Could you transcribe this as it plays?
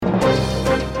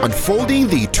unfolding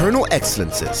the eternal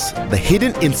excellences, the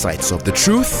hidden insights of the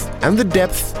truth, and the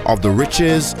depth of the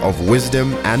riches of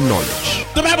wisdom and knowledge.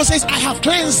 The Bible says, I have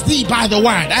cleansed thee by the word.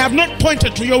 I have not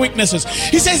pointed to your weaknesses.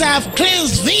 He says, I have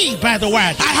cleansed thee by the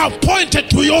word. I have pointed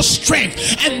to your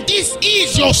strength. And this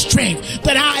is your strength,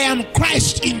 that I am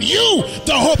Christ in you,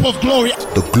 the hope of glory.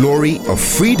 The glory of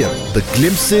freedom, the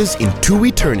glimpses into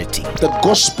eternity. The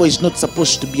gospel is not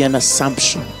supposed to be an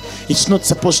assumption. It's not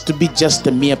supposed to be just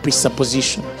a mere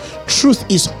presupposition. Truth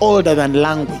is older than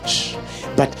language,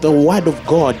 but the word of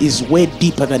God is way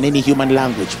deeper than any human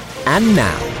language. And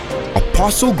now,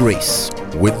 Apostle Grace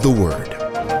with the word.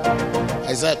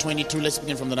 Isaiah 22, let's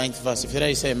begin from the 9th verse. If you're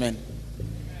ready, say amen.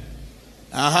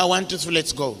 1, 2, 3,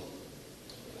 let's go.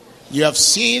 You have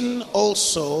seen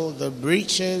also the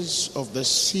breaches of the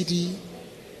city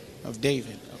of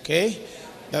David, okay?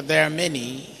 That there are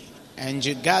many, and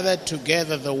you gathered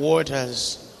together the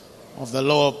waters of the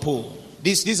lower pool.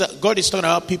 God is talking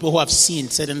about people who have seen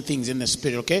certain things in the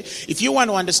spirit, okay? If you want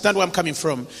to understand where I'm coming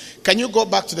from, can you go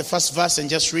back to the first verse and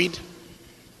just read?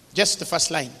 Just the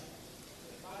first line.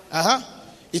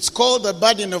 It's called the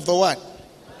burden of the what?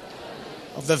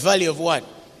 Of the valley of what?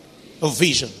 Of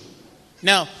vision.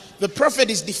 Now, the prophet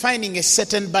is defining a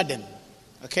certain burden,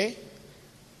 okay?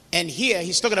 And here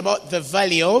he's talking about the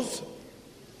valley of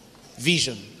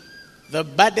vision. The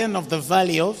burden of the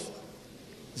valley of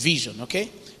vision,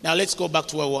 okay? Now let's go back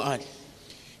to where we're at.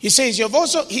 He says, you've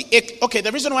also,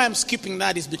 the reason why I'm skipping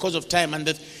that is because of time, and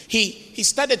that he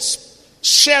started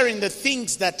sharing the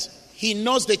things that he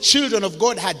knows the children of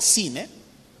God had seen.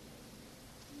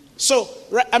 So,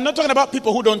 I'm not talking about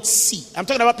people who don't see. I'm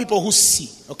talking about people who see,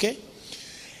 okay?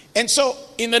 And so,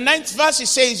 in the 9th verse, he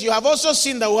says, you have also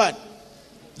seen the what?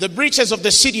 The breaches of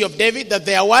the city of David, that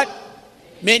they are what?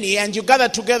 Many. And you gather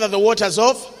together the waters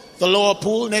of the lower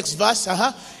pool. Next verse.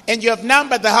 And you have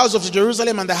numbered the house of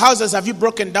Jerusalem, and the houses have you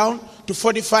broken down to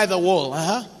fortify the wall.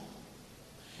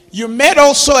 You made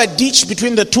also a ditch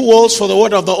between the two walls for the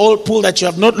water of the old pool, that you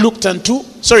have not looked unto.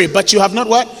 But you have not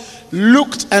what?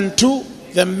 Looked unto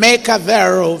the maker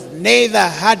thereof, neither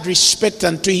had respect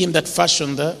unto him that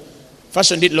fashioned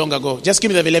it long ago. Just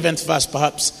give me the 11th verse,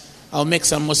 perhaps. I'll make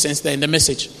some more sense there in the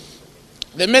message.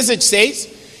 The message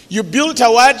says, you built a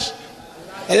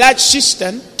large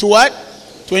cistern to what?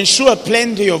 To ensure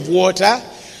plenty of water.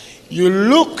 You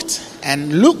looked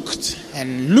and looked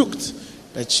and looked,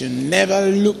 but you never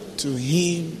looked to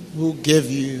him who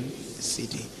gave you the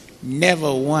city.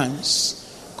 Never once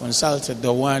consulted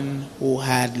the one who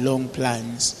had long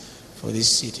plans for this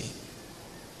city.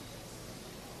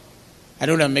 I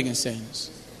don't know if I'm making sense.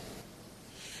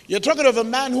 You're talking of a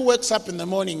man who wakes up in the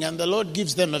morning and the Lord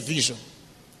gives them a vision.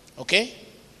 Okay?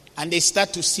 And they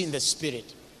start to see in the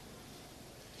spirit.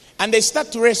 And they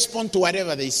start to respond to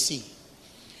whatever they see.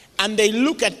 And they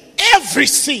look at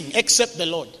everything except the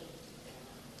Lord.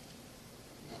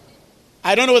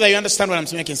 I don't know whether you understand what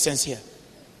I'm making sense here.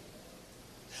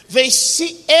 They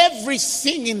see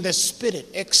everything in the spirit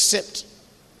except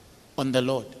on the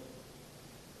Lord.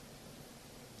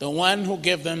 The one who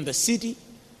gave them the city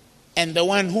and the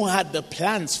one who had the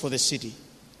plans for the city.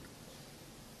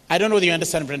 I don't know whether you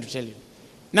understand what I'm trying to tell you.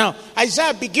 Now,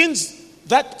 Isaiah begins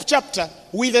that chapter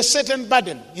with a certain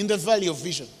burden in the valley of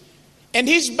vision. And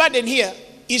his burden here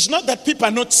is not that people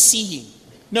are not seeing.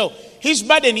 No, his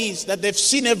burden is that they've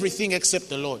seen everything except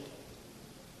the Lord.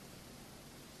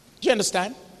 Do you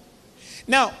understand?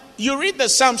 Now, you read the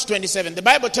Psalms 27. The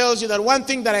Bible tells you that one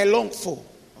thing that I long for,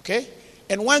 okay,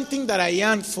 and one thing that I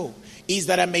yearn for is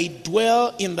that I may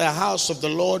dwell in the house of the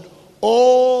Lord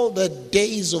all the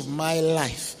days of my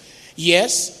life.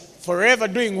 Yes, forever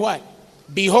doing what?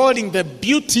 Beholding the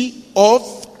beauty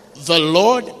of the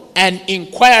Lord and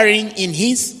inquiring in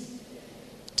his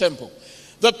temple.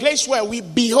 The place where we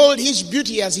behold his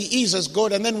beauty as he is as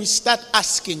God, and then we start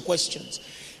asking questions.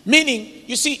 Meaning,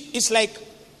 you see, it's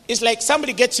like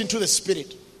somebody gets into the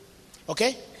spirit,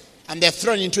 okay? And they're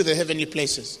thrown into the heavenly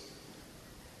places.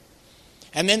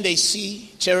 And then they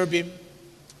see cherubim,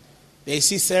 they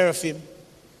see seraphim,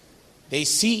 they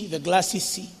see the glassy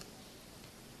sea.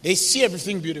 They see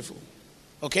everything beautiful,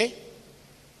 okay?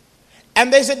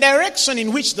 And there's a direction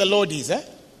in which the Lord is,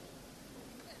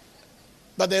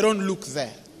 but they don't look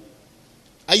there.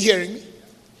 Are you hearing me?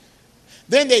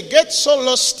 Then they get so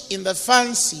lost in the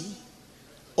fancy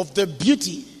of the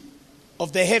beauty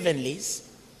of the heavenlies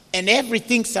and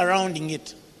everything surrounding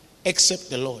it except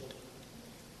the Lord.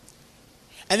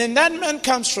 And then that man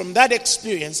comes from that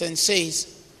experience and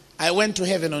says, I went to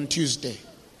heaven on Tuesday.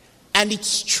 And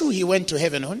it's true, he went to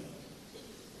heaven on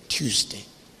Tuesday.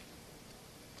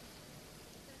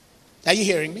 Are you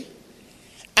hearing me?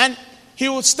 And he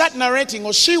will start narrating,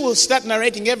 or she will start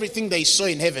narrating everything they saw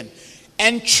in heaven.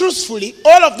 And truthfully,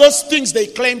 all of those things they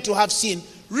claim to have seen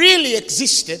really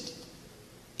existed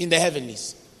in the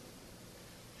heavenlies.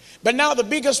 But now the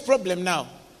biggest problem now,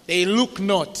 they look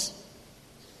not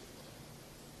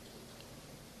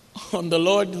on the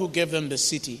Lord who gave them the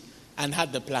city and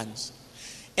had the plans.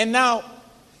 And now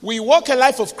we walk a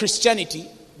life of Christianity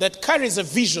that carries a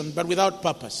vision but without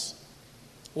purpose.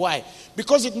 Why?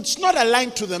 Because it's not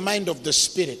aligned to the mind of the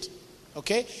Spirit.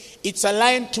 Okay? It's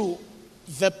aligned to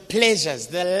the pleasures,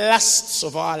 the lusts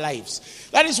of our lives.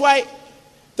 That is why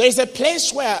there is a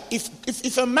place where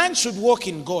if a man should walk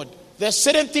in God, there are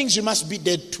certain things you must be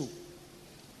dead to.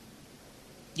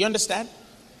 You understand?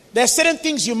 There are certain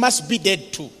things you must be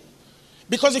dead to.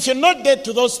 Because if you're not dead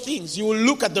to those things, you will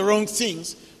look at the wrong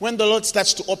things when the Lord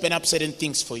starts to open up certain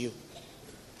things for you.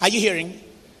 Are you hearing me?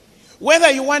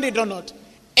 Whether you want it or not,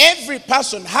 every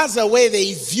person has a way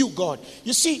they view God.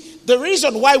 You see, the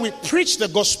reason why we preach the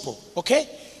gospel, okay,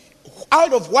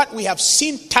 out of what we have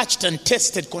seen, touched, and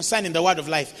tested concerning the word of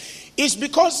life, is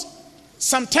because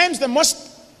sometimes the most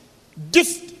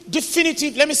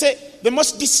definitive, let me say, the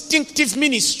most distinctive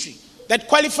ministry that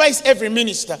qualifies every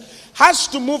minister has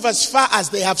to move as far as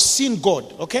they have seen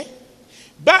God, okay?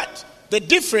 But the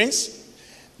difference,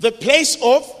 the place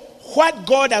of what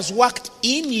God has worked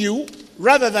in you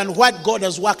rather than what God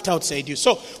has worked outside you.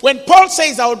 So when Paul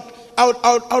says, I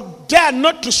would dare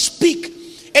not to speak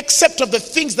except of the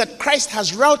things that Christ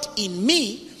has wrought in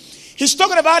me, he's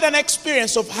talking about an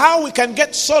experience of how we can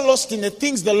get so lost in the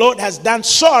things the Lord has done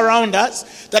so around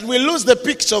us that we lose the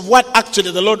picture of what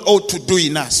actually the Lord ought to do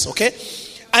in us, okay?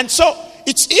 And so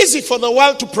it's easy for the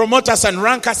world to promote us and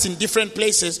rank us in different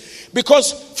places,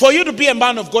 because for you to be a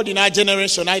man of God in our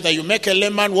generation, either you make a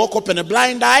layman walk open a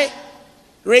blind eye,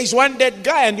 raise one dead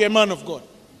guy, and you're a man of God.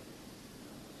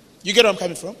 You get where I'm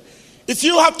coming from? If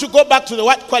you have to go back to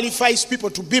what qualifies people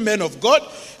to be men of God,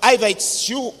 either it's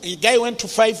you, a guy went to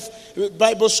 5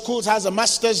 Bible schools, has a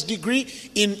master's degree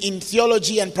in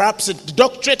theology and perhaps a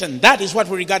doctorate, and that is what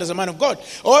we regard as a man of God.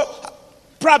 Or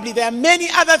probably there are many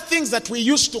other things that we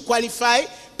use to qualify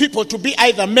people to be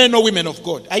either men or women of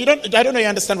God. I don't know you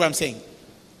understand what I'm saying.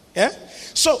 Yeah?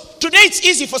 So today it's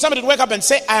easy for somebody to wake up and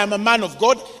say, I am a man of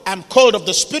God, I'm called of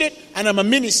the Spirit, and I'm a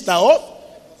minister of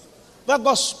the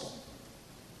gospel.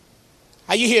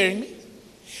 Are you hearing me?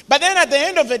 But then at the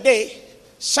end of the day,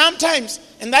 sometimes,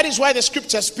 and that is why the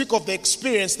scriptures speak of the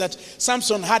experience that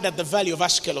Samson had at the valley of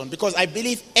Ashkelon, because I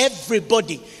believe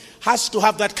everybody has to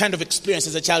have that kind of experience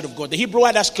as a child of God. The Hebrew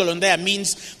word Ashkelon there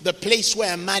means the place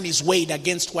where a man is weighed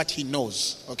against what he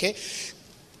knows. Okay?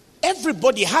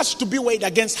 Everybody has to be weighed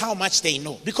against how much they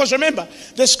know. Because remember,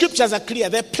 the scriptures are clear.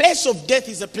 The place of death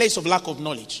is a place of lack of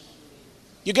knowledge.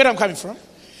 You get where I'm coming from?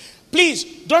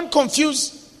 Please, don't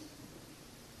confuse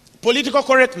political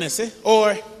correctness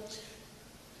or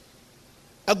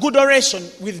a good oration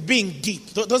with being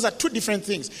deep. Those are two different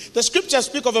things. The scriptures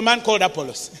speak of a man called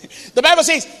Apollos. The Bible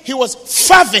says he was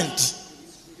fervent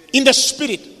in the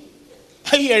spirit.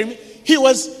 Are you hearing me? He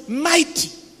was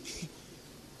mighty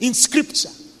in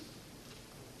scripture.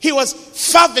 He was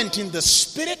fervent in the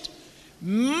spirit,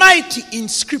 mighty in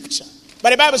scripture.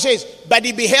 But the Bible says, but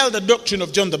he beheld the doctrine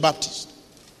of John the Baptist.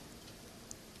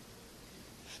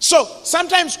 So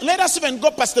sometimes let us even go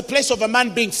past the place of a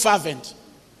man being fervent.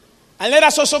 And let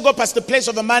us also go past the place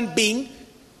of a man being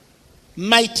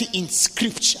mighty in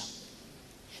scripture.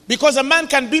 Because a man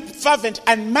can be fervent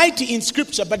and mighty in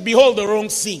scripture, but behold the wrong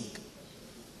thing.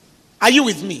 Are you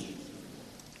with me?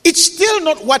 It's still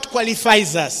not what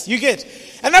qualifies us. You get?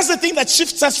 And that's the thing that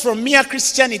shifts us from mere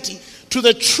Christianity to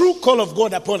the true call of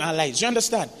God upon our lives. You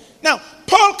understand? Now,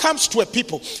 Paul comes to a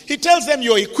people. He tells them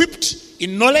you're equipped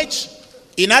in knowledge,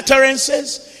 in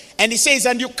utterances, and he says,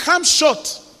 and you come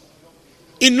short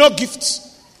in no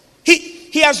gifts.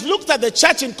 He has looked at the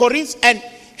church in Corinth, and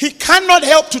he cannot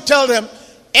help to tell them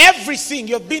everything.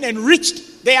 You've been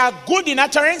enriched. They are good in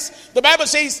utterance. The Bible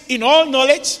says in all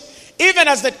knowledge, even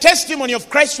as the testimony of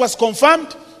Christ was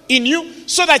confirmed in you,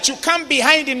 so that you come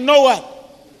behind in no one.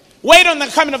 Wait on the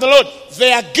coming of the Lord.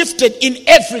 They are gifted in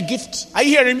every gift. Are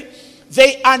you hearing me?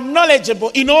 They are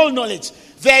knowledgeable in all knowledge.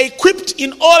 They are equipped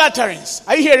in all utterance.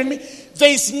 Are you hearing me? There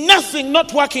is nothing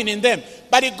not working in them.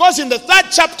 But he goes in the 3rd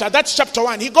chapter, that's chapter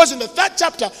 1. He goes in the 3rd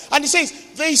chapter and he says,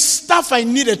 there is stuff I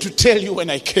needed to tell you when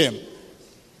I came.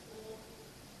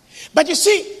 But you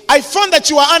see, I found that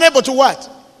you are unable to what?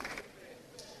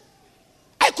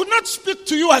 I could not speak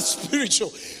to you as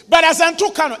spiritual, but as unto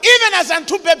carnal, even as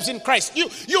unto babes in Christ. You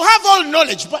have all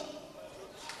knowledge, but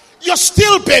you're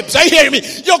still babes. Are you hearing me?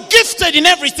 You're gifted in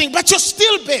everything, but you're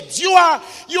still babes. You are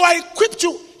equipped.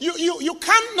 you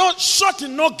come not short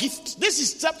in no gift. This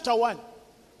is chapter 1.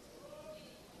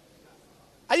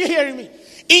 Are you hearing me?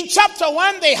 In chapter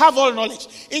 1, they have all knowledge.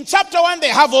 In chapter 1, they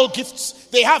have all gifts.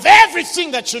 They have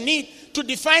everything that you need to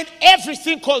define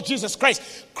everything called Jesus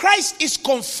Christ. Christ is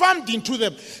confirmed into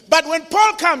them. But when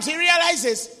Paul comes, he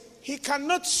realizes he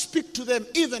cannot speak to them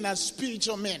even as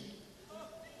spiritual men.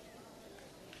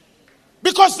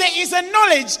 Because there is a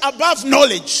knowledge above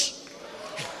knowledge.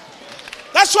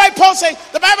 That's why Paul says,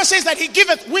 the Bible says that he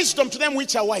giveth wisdom to them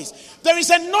which are wise. There is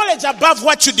a knowledge above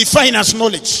what you define as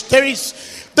knowledge. There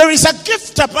is a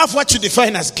gift above what you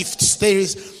define as gifts. There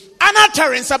is an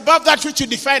utterance above that which you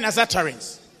define as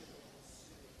utterance.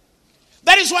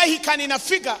 That is why he can, in a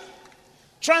figure,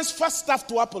 transfer stuff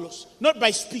to Apollos. Not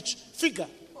by speech, figure.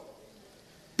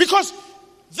 Because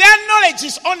their knowledge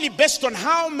is only based on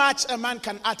how much a man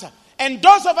can utter. And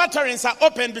doors of utterance are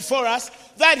open before us.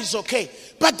 That is okay.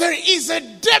 But there is a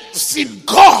depth in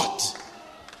God.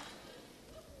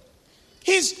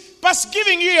 He's past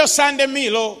giving you your Sunday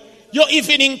meal or your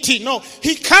evening tea. No,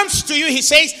 he comes to you, he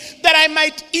says, that I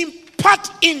might impart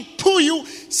into you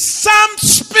some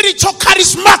spiritual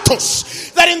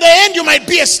charismatos, that in the end you might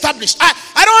be established.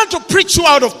 I don't want to preach you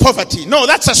out of poverty. No,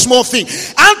 that's a small thing.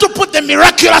 I want to put the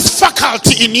miraculous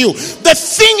faculty in you, the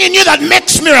thing in you that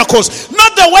makes miracles,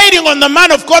 not the waiting on the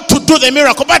man of God to do the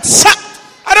miracle. But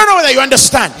I don't know whether you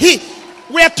understand.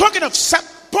 We are talking of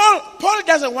Paul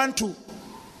doesn't want to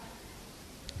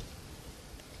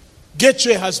get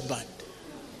you a husband.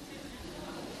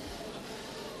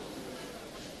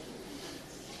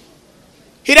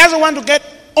 He doesn't want to get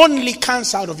only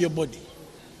cancer out of your body.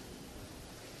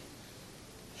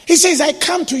 He says, I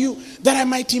come to you that I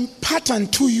might impart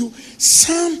unto you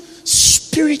some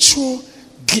spiritual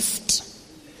gift,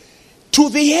 to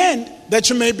the end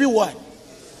that you may be what?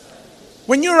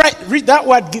 When you read that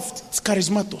word gift, it's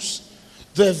charismatos,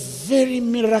 the very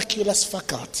miraculous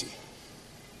faculty.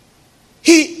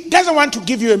 He doesn't want to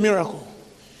give you a miracle.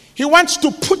 He wants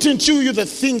to put into you the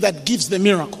thing that gives the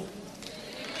miracle.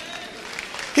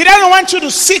 He doesn't want you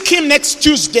to seek him next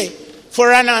Tuesday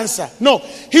for an answer. No,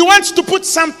 he wants to put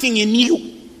something in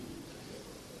you.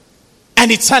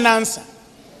 And it's an answer.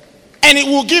 And it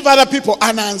will give other people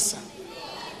an answer.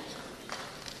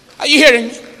 Are you hearing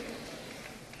me?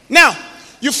 Now,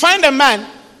 you find a man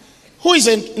who is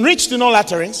enriched in all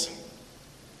utterance,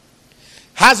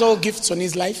 has all gifts on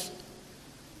his life.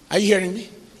 Are you hearing me?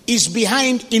 Is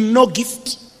behind in no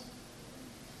gift.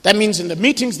 That means in the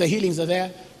meetings, the healings are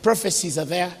there. Prophecies are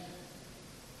there.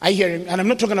 I hear him. And I'm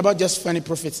not talking about just funny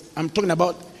prophets. I'm talking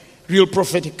about real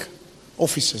prophetic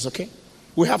officers, okay?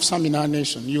 We have some in our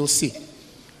nation. You'll see.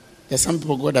 There's some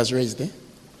people God has raised, eh?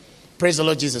 Praise the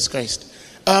Lord Jesus Christ.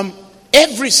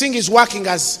 Everything is working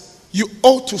as you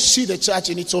ought to see the church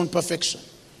in its own perfection.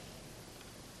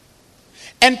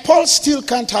 And Paul still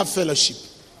can't have fellowship.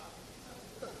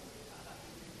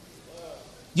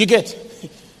 You get?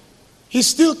 He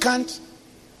still can't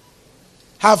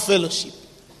have fellowship.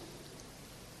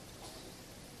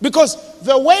 Because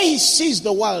the way he sees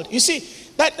the world, you see,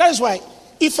 that is why,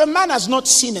 if a man has not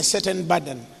seen a certain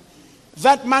burden,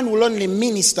 that man will only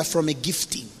minister from a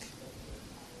gifting.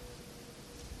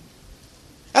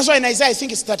 That's why in Isaiah, I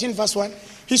think it's 13 verse 1,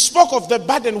 he spoke of the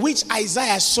burden which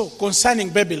Isaiah saw concerning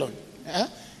Babylon.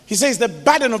 He says the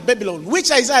burden of Babylon,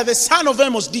 which Isaiah, the son of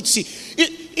Amos, did see.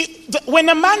 When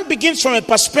a man begins from a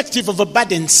perspective of a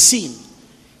burden seen,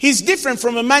 he's different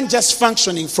from a man just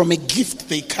functioning from a gift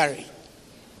they carry.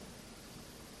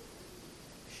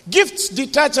 Gifts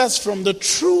detach us from the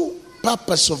true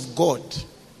purpose of God.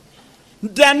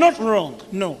 They are not wrong,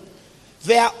 no.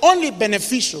 They are only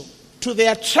beneficial to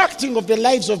the attracting of the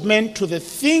lives of men to the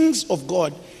things of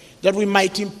God, that we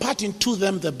might impart into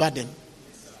them the burden.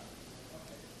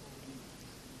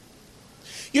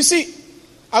 You see,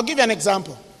 I'll give you an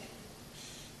example.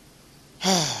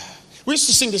 We used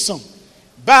to sing this song.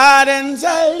 Burdens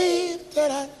are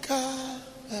lifted at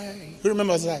Calvary. Who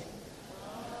remembers that?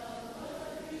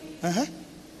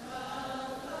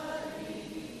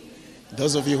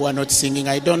 Those of you who are not singing,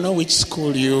 I don't know which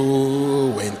school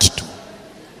you went to.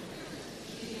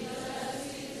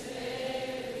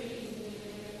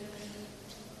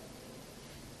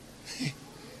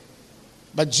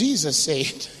 But Jesus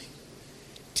said,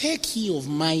 take ye of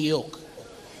my yoke.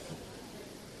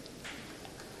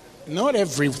 Not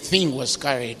everything was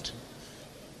carried.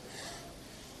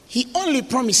 He only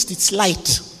promised it's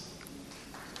light.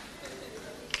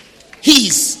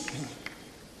 His.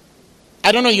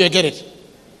 I don't know you get it.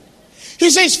 He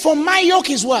says, for my yoke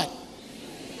is what?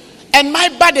 And my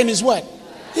burden is what?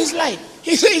 His light.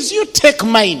 He says, you take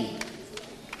mine.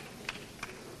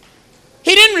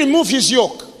 He didn't remove his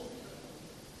yoke.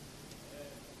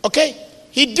 Okay?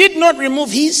 He did not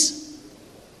remove his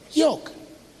yoke.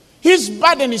 His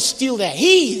burden is still there.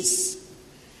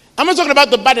 I'm not talking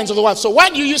about the burdens of the world. So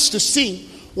what you used to sing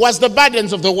was the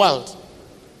burdens of the world.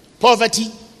 Poverty,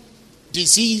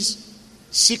 disease,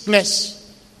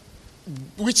 sickness,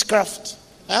 witchcraft,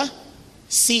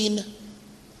 sin,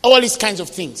 all these kinds of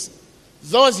things.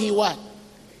 Those he won.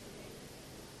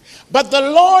 But the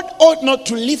Lord ought not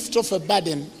to lift off a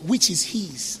burden which is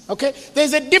his. Okay?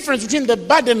 There's a difference between the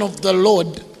burden of the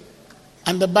Lord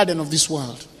and the burden of this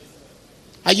world.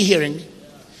 Are you hearing me?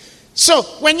 So,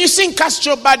 when you sing cast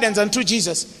your burdens unto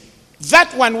Jesus,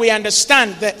 that one we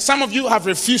understand that some of you have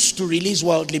refused to release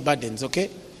worldly burdens, okay?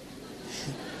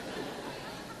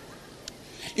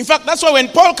 In fact, that's why when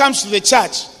Paul comes to the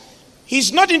church,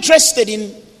 he's not interested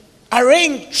in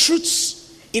arraying truths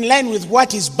in line with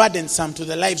what is burdensome to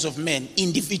the lives of men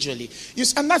individually.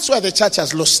 And that's why the church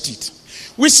has lost it.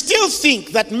 We still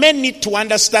think that men need to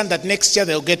understand that next year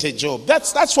they'll get a job.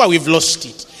 That's why we've lost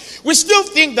it. We still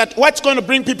think that what's going to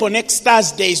bring people next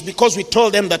Thursday is because we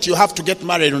told them that you have to get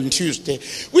married on Tuesday.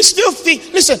 We still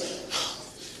think, listen.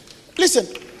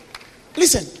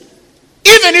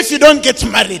 Even if you don't get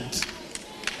married,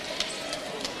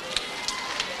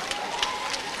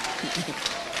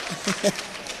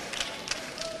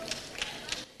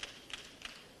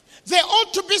 there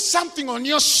ought to be something on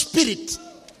your spirit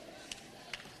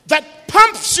that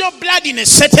pumps your blood in a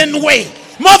certain way,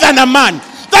 more than a man.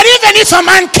 That even if a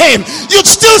man came, you'd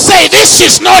still say, this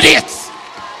is not it.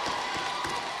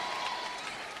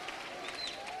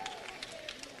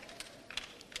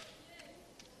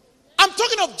 I'm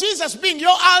talking of Jesus being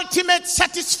your ultimate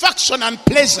satisfaction and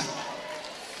pleasure.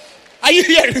 Are you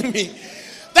hearing me?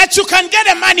 That you can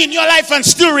get a man in your life and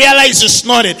still realize it's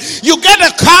not it. You get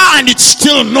a car and it's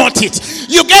still not it.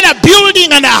 You get a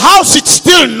building and a house, it's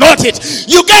still not it.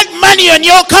 You get money on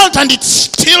your account and it's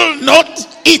still not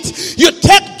it. You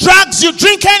take drugs, you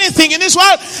drink anything in this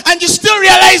world, and you still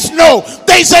realize, no,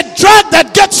 there's a drug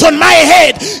that gets on my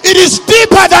head. It is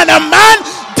deeper than a man,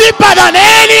 deeper than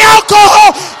any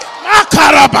alcohol.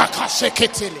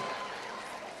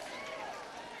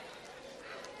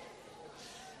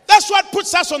 That's what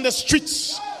puts us on the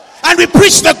streets and we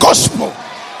preach the gospel.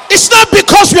 It's not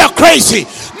because we are crazy.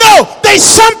 No, there's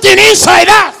something inside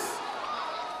us.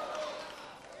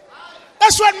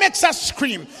 That's what makes us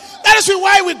scream. That is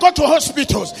why we go to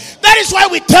hospitals. That is why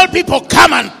we tell people,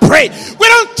 come and pray. We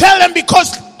don't tell them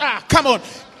because, come on.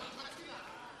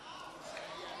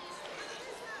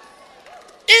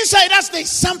 Inside us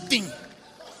there's something.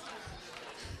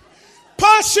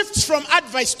 Paul shifts from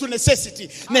advice to necessity.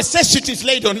 Necessity is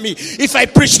laid on me. If I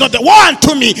preach not the woe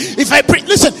unto me. If I preach,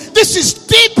 listen, this is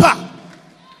deeper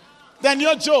than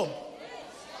your job.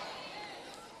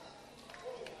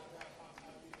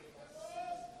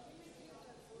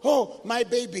 Oh, my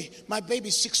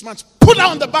baby's 6 months. Put her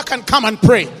on the back and come and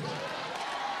pray.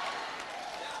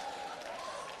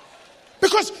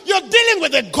 Because you're dealing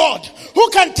with a God who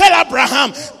can tell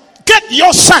Abraham, get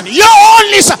your son, your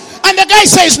only son. And the guy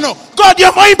says, no, God,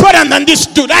 you're more important than this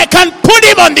dude. I can put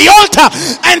him on the altar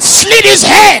and slit his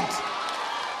head.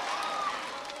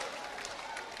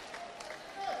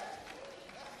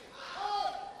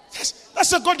 That's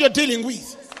the God you're dealing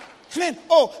with. And then,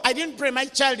 oh, I didn't pray, my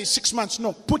child is 6 months.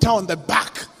 No, put her on the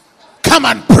back. Come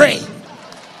and pray.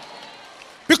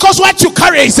 Because what you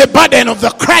carry is a burden of the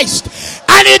Christ.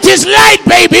 And it is light,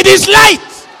 baby, it is light.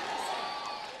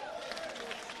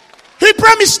 He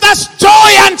promised us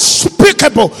joy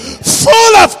unspeakable,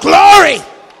 full of glory.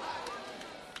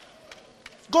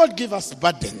 God give us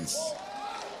burdens.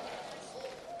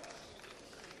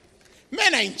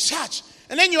 Men are in church.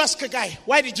 And then you ask a guy,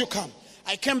 why did you come?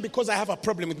 I came because I have a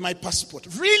problem with my passport.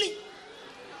 Really?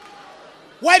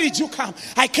 Why did you come?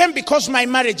 I came because my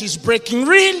marriage is breaking.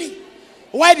 Really?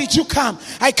 Why did you come?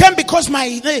 I came because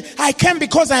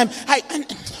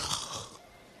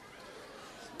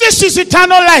this is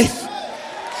eternal life.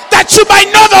 That you might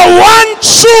know the one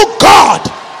true God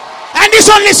and his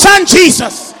only son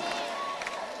Jesus.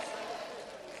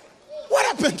 What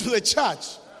happened to the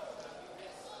church?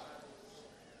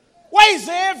 Why is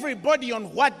everybody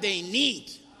on what they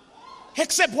need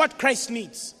except what Christ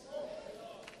needs?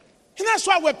 And that's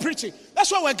why we're preaching. That's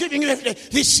why we're giving you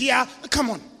this year.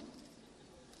 Come on.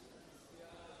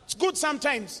 It's good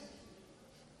sometimes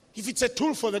if it's a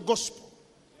tool for the gospel.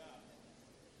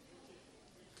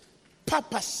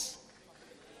 Purpose.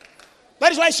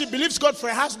 That is why she believes God for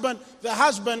a husband. The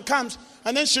husband comes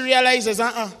and then she realizes,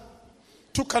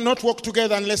 two cannot work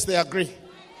together unless they agree.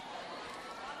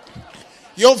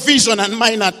 Your vision and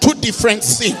mine are two different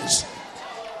things.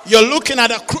 You're looking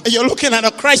at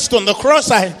a Christ on the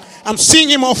cross. I'm seeing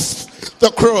him off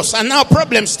the cross, and now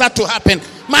problems start to happen.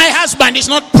 My husband is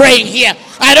not praying here.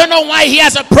 I don't know why he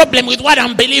has a problem with what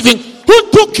I'm believing.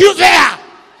 Who took you there?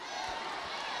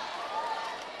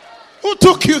 Who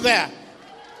took you there?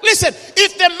 Listen,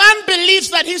 if the man believes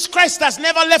that his Christ has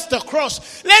never left the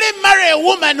cross, let him marry a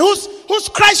woman whose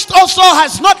Christ also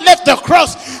has not left the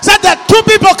cross, so that two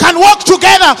people can walk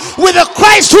together with a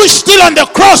Christ who is still on the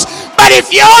cross. But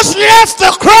if yours left the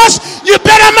cross, you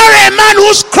better marry a man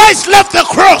whose Christ left the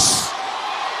cross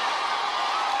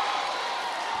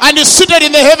and is seated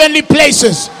in the heavenly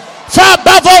places, far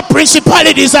above all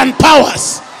principalities and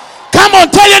powers. Come on,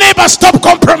 tell your neighbor, stop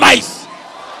compromise.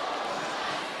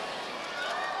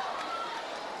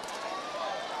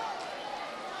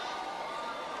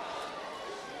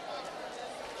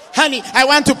 Honey, I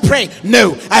want to pray.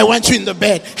 No, I want you in the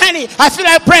bed. Honey, I feel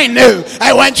like praying. No,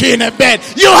 I want you in a bed.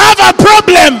 You have a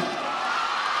problem.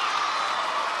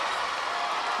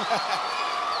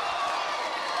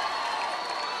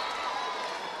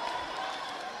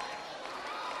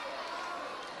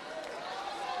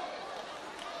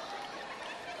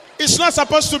 It's not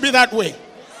supposed to be that way.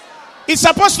 It's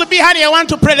supposed to be, honey, I want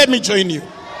to pray. Let me join you.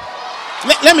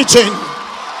 Let me join you.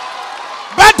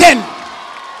 But then,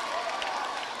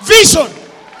 vision.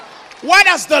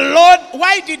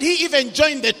 Why did he even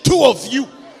join the two of you?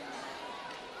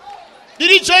 Did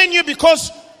he join you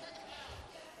because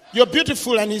you're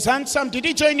beautiful and he's handsome? Did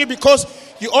he join you because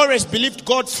you always believed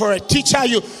God for a teacher?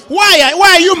 Why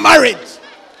are you married?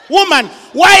 Woman,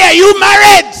 why are you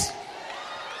married?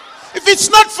 If it's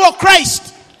not for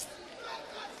Christ,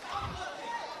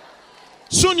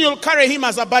 soon you'll carry him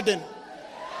as a burden.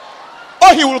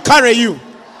 Or he will carry you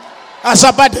as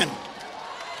a burden.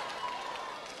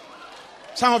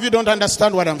 Some of you don't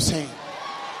understand what I'm saying.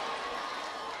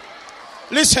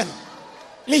 Listen.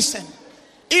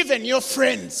 Even your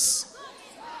friends.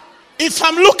 If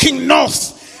I'm looking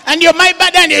north and you're my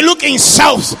brother and you're looking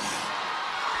south,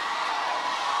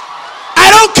 I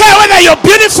don't care whether you're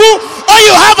beautiful or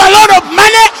you have a lot of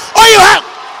money or you have...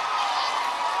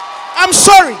 I'm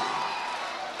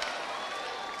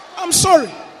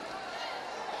sorry.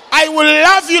 I will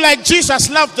love you like Jesus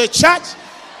loved the church,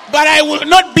 but I will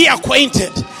not be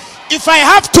acquainted. If I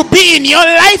have to be in your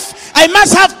life, I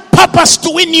must have purpose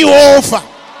to win you over.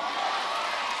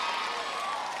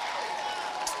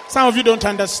 Some of you don't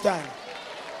understand.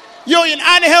 You're in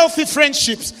unhealthy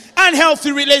friendships,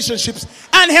 unhealthy relationships,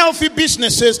 unhealthy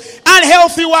businesses,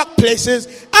 unhealthy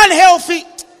workplaces, unhealthy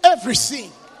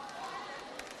everything.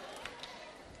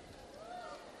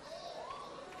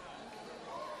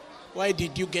 Why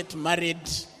did you get married?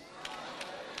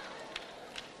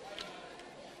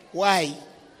 Why?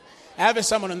 I have a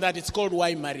sermon on that. It's called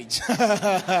Why Marriage.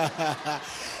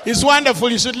 It's wonderful.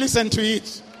 You should listen to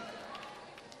it.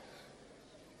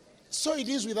 So it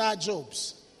is with our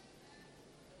jobs.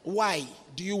 Why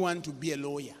do you want to be a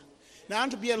lawyer? Now, I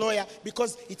want to be a lawyer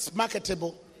because it's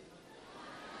marketable.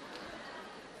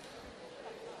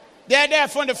 The other day I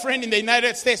found a friend in the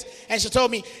United States and she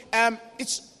told me, I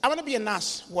want to be a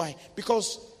nurse. Why?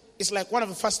 Because it's like one of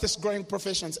the fastest growing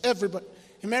professions. Everybody,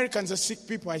 Americans are sick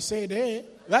people. I said, hey,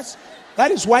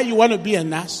 that is why you want to be a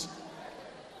nurse.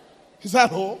 Is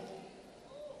that all?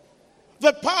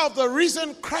 The power of the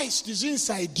risen Christ is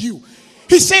inside you.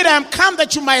 He said, I am come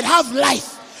that you might have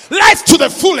life. Life to the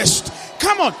fullest.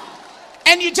 Come on.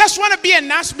 And you just want to be a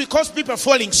nurse because people are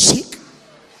falling sick?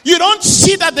 You don't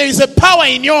see that there is a power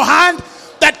in your hand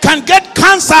that can get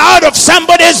cancer out of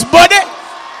somebody's body?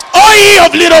 O ye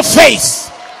of little faith.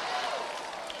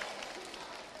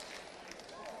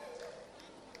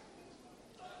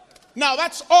 Now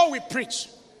that's all we preach.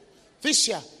 This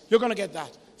year, you're going to get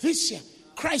that. This year,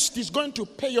 Christ is going to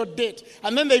pay your debt.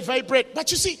 And then they vibrate. But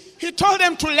you see, he told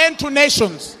them to lend to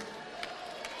nations.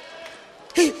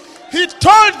 He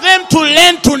told them to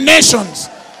lend to nations.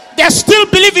 They're still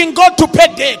believing God to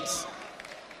pay debts.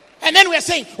 And then we're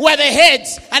saying, we're the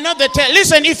heads and not the tail.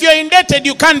 Listen, if you're indebted,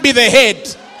 you can't be the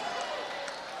head.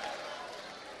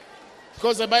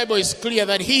 Because the Bible is clear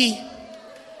that he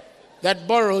that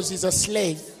borrows is a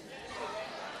slave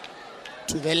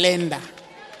to the lender.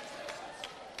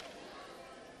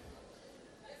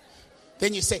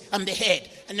 Then you say, I'm the head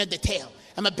and not the tail.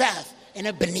 I'm above and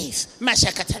not beneath.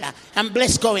 Mashakatala. I'm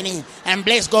blessed going in. I'm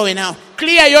blessed going out.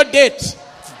 Clear your debt.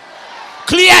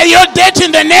 Clear your debt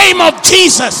in the name of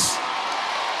Jesus.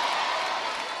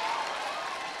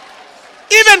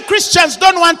 Even Christians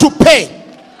don't want to pay.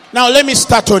 Now let me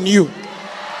start on you.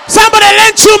 Somebody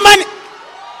lent you money.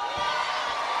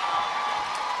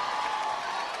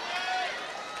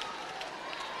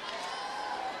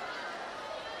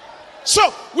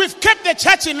 So we've kept the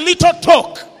church in little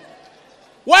talk.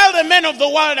 While the men of the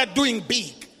world are doing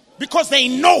big, because they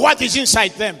know what is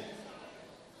inside them.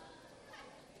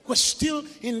 We're still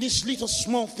in these little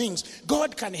small things.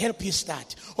 God can help you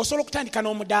start. Osolo kutandika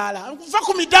n'omudala. Va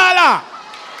ku midala.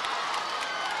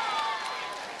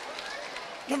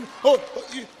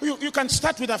 You can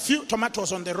start with a few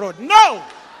tomatoes on the road. No.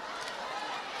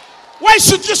 Why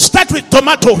should you start with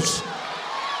tomatoes?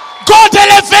 God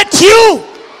elevate you.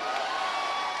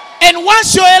 And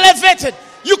once you're elevated,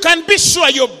 you can be sure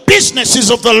your business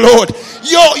is of the Lord.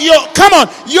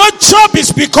 Your job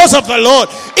is because of the Lord.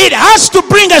 It has to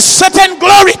bring a certain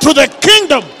glory to the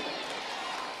kingdom.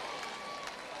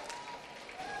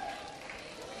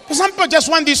 Some people just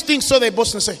want these things so they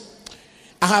boast and say,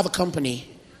 I have a company.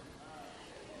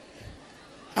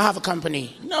 I have a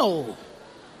company. No.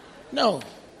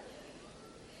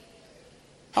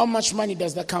 How much money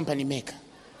does that company make?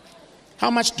 How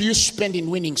much do you spend in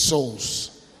winning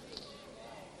souls?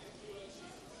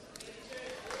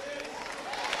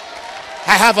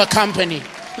 I have a company.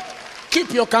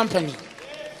 Keep your company.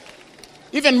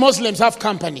 Even Muslims have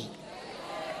company.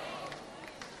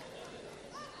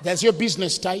 Does your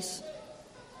business tithe?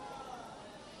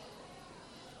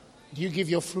 Do you give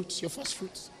your fruits, your first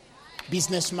fruits?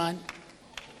 Businessman?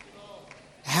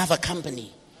 I have a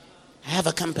company.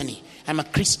 I'm a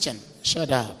Christian.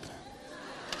 Shut up.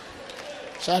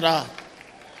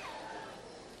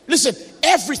 Listen,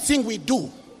 everything we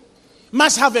do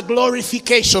must have a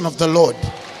glorification of the Lord.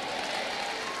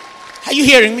 Are you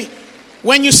hearing me?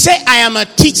 When you say I am a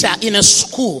teacher in a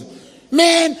school,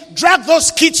 man, drag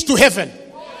those kids to heaven.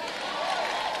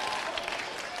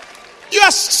 You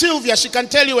ask Sylvia, she can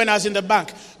tell you when I was in the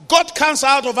bank. Got cancer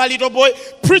out of a little boy,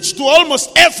 preached to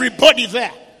almost everybody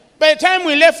there. By the time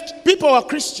we left, people were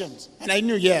Christians. And I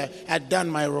knew, I'd done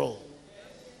my role.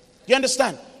 You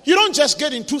understand? You don't just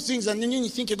get in two things and then you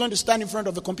think you're going to stand in front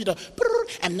of the computer.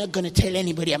 I'm not going to tell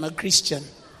anybody I'm a Christian.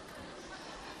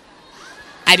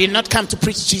 I did not come to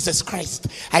preach Jesus Christ.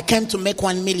 I came to make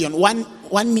 1 million.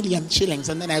 1 million shillings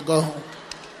and then I go home.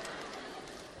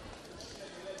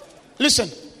 Listen,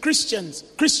 Christians.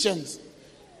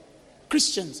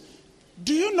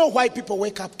 Do you know why people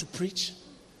wake up to preach?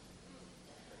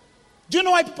 Do you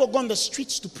know why people go on the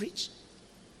streets to preach?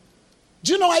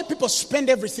 Do you know why people spend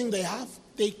everything they have?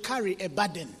 They carry a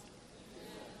burden.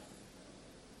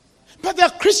 But there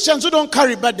are Christians who don't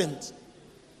carry burdens.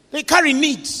 They carry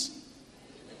needs.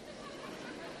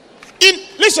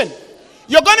 Listen,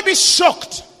 you're going to be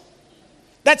shocked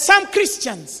that some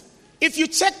Christians, if you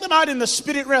check them out in the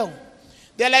spirit realm,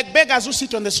 they're like beggars who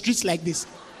sit on the streets like this.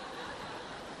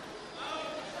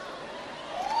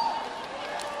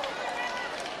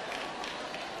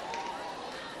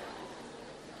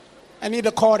 I need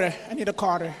a quarter.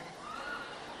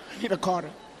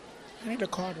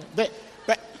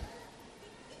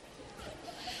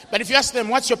 But if you ask them,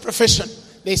 what's your profession?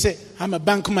 They say, I'm a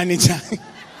bank manager.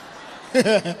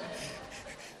 But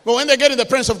when they get in the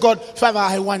presence of God, Father,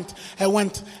 I want a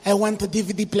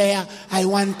DVD player. I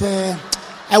want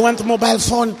a mobile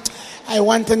phone. I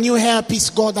want a new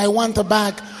hairpiece, God. I want a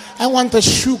bag. I want a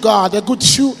shoe, God, a good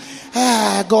shoe.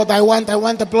 God, I want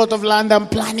a plot of land I'm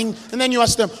planning. And then you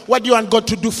ask them, what do you want God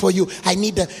to do for you?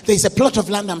 There's a plot of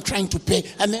land I'm trying to pay.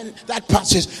 And then that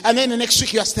passes. And then the next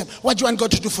week you ask them, what do you want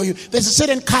God to do for you? There's a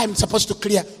certain car I'm supposed to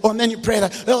clear. Oh, and then you pray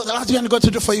that, what do you want God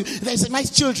to do for you? There's my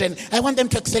children. I want them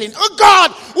to excel in. Oh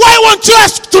God, why won't you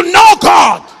ask to know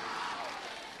God?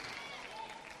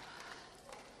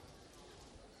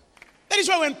 That is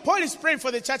why when Paul is praying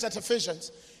for the church at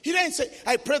Ephesians, he didn't say,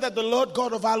 I pray that the Lord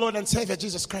God of our Lord and Savior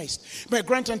Jesus Christ may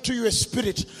grant unto you a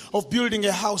spirit of building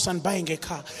a house and buying a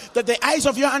car, that the eyes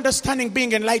of your understanding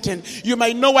being enlightened, you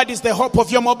might know what is the hope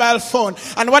of your mobile phone,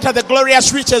 and what are the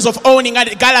glorious riches of owning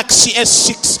a Galaxy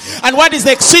S6, and what is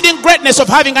the exceeding greatness of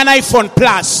having an iPhone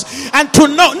Plus, and to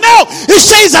know, no, he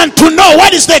says, and to know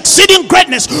what is the exceeding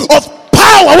greatness of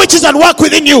power which is at work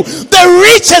within you, the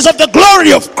riches of the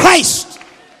glory of Christ,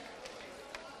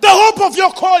 the hope of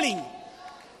your calling,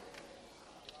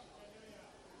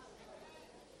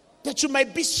 that you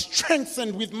might be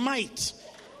strengthened with might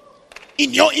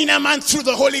in your inner man through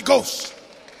the Holy Ghost.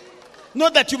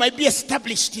 Not that you might be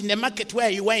established in the market where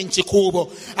you were in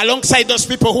Chikubo, alongside those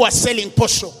people who are selling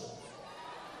posho.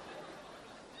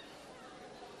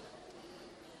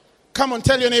 Come on,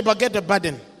 tell your neighbor, get a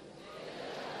burden.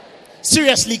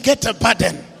 Seriously, get a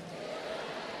burden.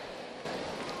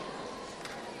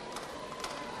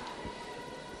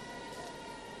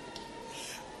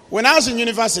 When I was in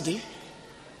university,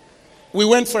 we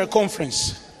went for a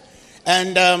conference,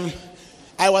 and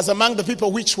I was among the people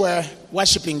which were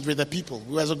worshiping with the people.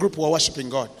 We as a group were worshiping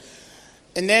God.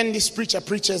 And then this preacher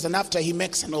preaches, and after he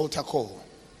makes an altar call.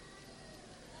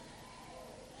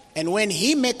 And when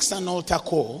he makes an altar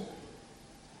call,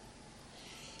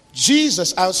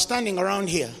 Jesus, I was standing around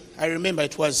here. I remember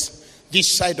it was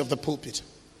this side of the pulpit.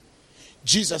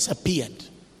 Jesus appeared.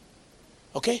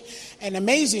 Okay? And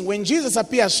amazing, when Jesus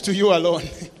appears to you alone,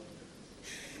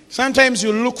 sometimes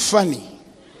you look funny.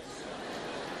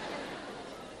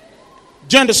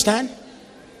 Do you understand?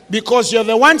 Because you're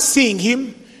the one seeing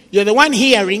him, you're the one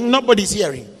hearing, nobody's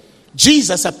hearing.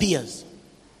 Jesus appears.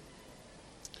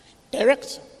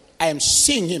 Direct. I am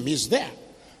seeing him, he's there.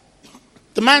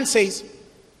 The man says,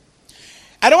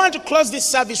 I don't want to close this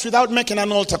service without making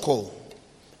an altar call.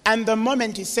 And the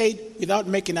moment he said, without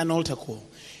making an altar call,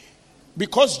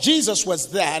 because Jesus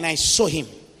was there and I saw him,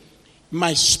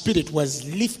 my spirit was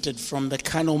lifted from the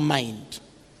carnal mind.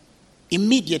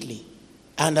 Immediately,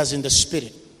 and as in the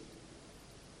spirit.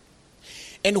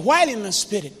 And while in the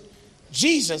spirit,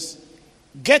 Jesus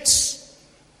gets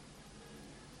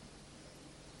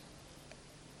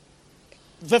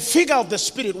the figure of the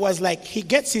spirit was like he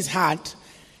gets his hand,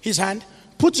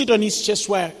 puts it on his chest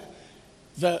where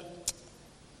the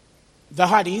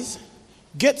heart is,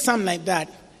 gets something like that,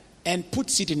 and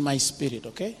puts it in my spirit,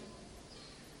 okay?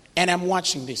 And I'm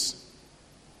watching this.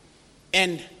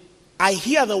 And I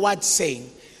hear the word saying,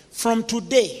 from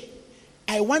today,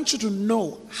 I want you to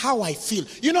know how I feel.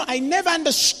 You know, I never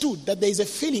understood that there is a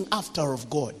feeling after of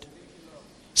God.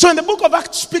 So in the book of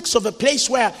Acts speaks of a place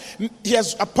where he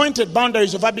has appointed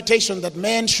boundaries of habitation that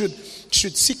men should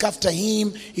seek after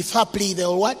him. If haply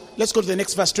they'll what? Let's go to the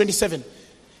next verse, 27.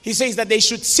 He says that they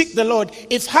should seek the Lord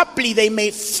if haply they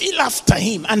may feel after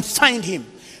him and find him.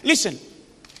 Listen,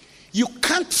 you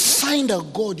can't find a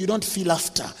God you don't feel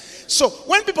after. So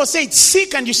when people say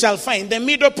seek and you shall find, the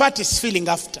middle part is feeling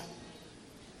after.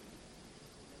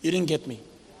 You didn't get me.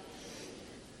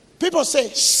 People say,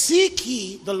 seek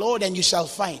ye the Lord and you shall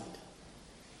find.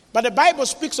 But the Bible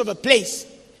speaks of a place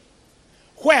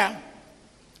where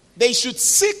they should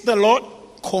seek the Lord,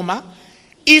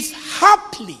 if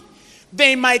haply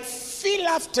they might feel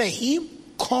after him,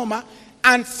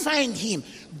 and find him.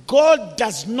 God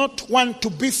does not want to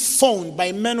be found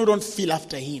by men who don't feel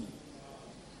after him.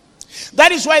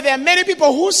 That is why there are many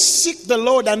people who seek the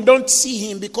Lord and don't see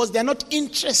him because they're not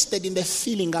interested in the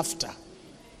feeling after.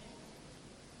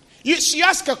 You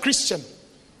ask a Christian,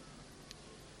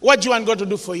 what do you want God to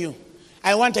do for you?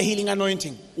 I want a healing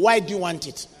anointing. Why do you want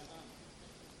it?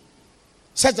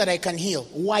 Such that I can heal.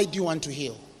 Why do you want to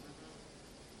heal?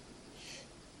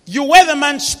 You wear the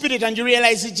man's spirit and you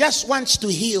realize he just wants to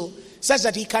heal such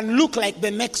that he can look like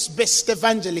the next best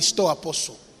evangelist or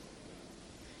apostle.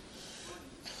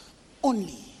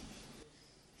 Only.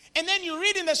 And then you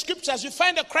read in the scriptures, you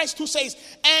find a Christ who says,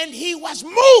 and he was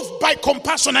moved by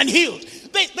compassion and healed.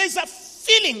 There's a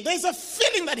feeling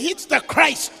that hits the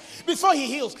Christ before he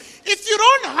heals. If you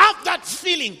don't have that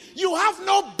feeling, you have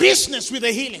no business with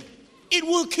the healing. It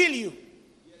will kill you.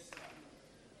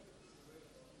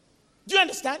 Do you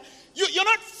understand? You're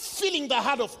not feeling the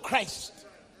heart of Christ.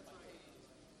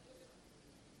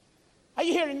 Are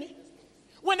you hearing me?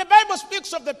 When the Bible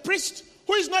speaks of the priest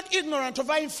who is not ignorant of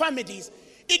our infirmities,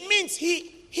 it means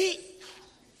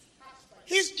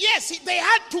they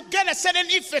had to get a certain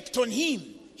effect on him.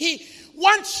 He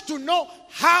wants to know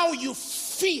how you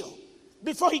feel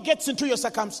before he gets into your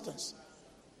circumstance.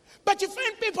 But you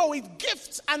find people with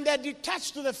gifts and they're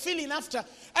detached to the feeling after,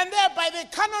 and thereby they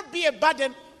cannot be a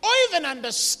burden or even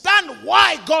understand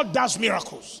why God does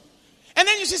miracles. And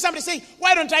then you see somebody saying,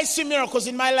 why don't I see miracles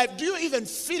in my life? Do you even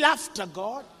feel after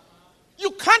God?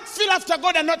 You can't feel after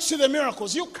God and not see the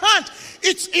miracles. You can't.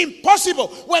 It's impossible.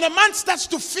 When a man starts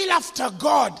to feel after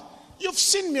God, you've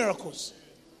seen miracles.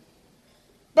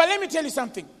 But let me tell you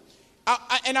something.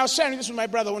 And I was sharing this with my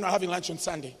brother when we were having lunch on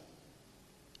Sunday.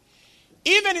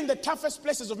 Even in the toughest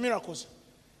places of miracles,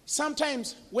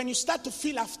 sometimes when you start to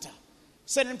feel after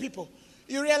certain people,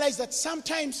 you realize that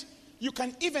sometimes you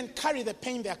can even carry the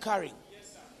pain they're carrying.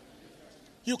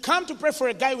 You come to pray for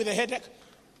a guy with a headache,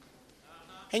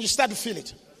 and you start to feel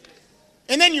it.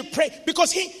 And then you pray,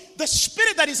 because the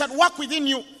spirit that is at work within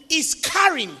you is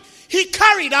carrying. He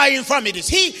carried our infirmities.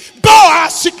 He bore our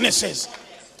sicknesses.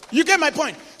 You get my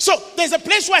point? So there's a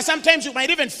place where sometimes you might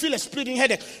even feel a splitting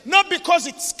headache. Not because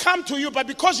it's come to you, but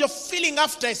because you're feeling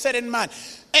after a certain man.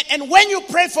 And when you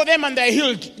pray for them and they're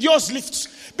healed, yours lifts.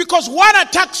 Because what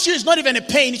attacks you is not even a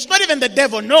pain. It's not even the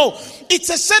devil. No. It's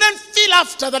a certain feel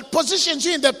after that positions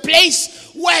you in the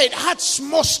place where it hurts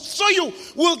most. So you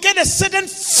will get a certain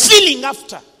feeling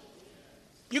after.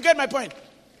 You get my point?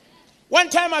 One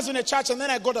time I was in a church and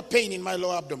then I got a pain in my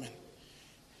lower abdomen.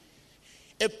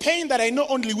 A pain that I know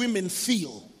only women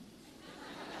feel.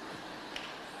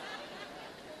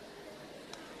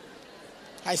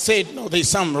 I said, no, there's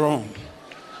something wrong.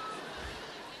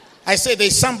 I said,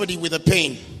 there's somebody with a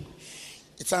pain.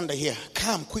 It's under here.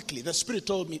 Come quickly. The Spirit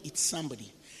told me it's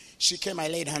somebody. She came, I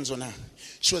laid hands on her.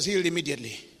 She was healed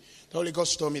immediately. The Holy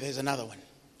Ghost told me there's another one.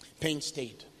 Pain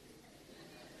stayed.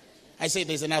 I said,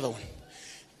 there's another one.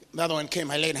 The other one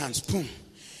came, I laid hands. Boom.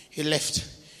 He left.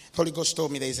 The Holy Ghost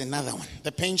told me there's another one.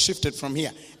 The pain shifted from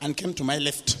here and came to my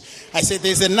left. I said,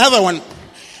 there's another one.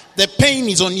 The pain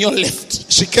is on your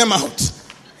left. She came out.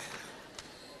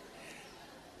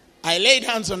 I laid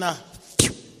hands on her.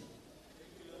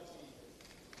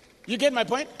 You get my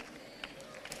point?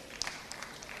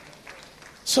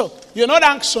 So, you're not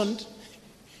unctioned.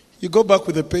 You go back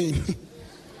with the pain.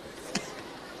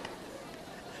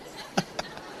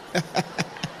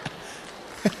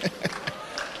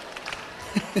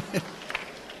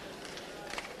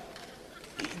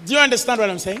 Do you understand what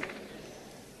I'm saying?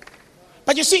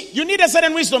 But you see, you need a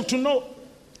certain wisdom to know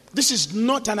this is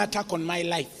not an attack on my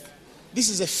life. This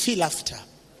is a feel after.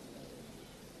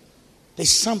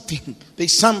 There's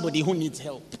somebody who needs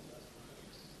help.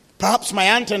 Perhaps my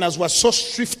antennas were so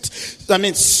shifted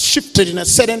in a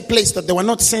certain place that they were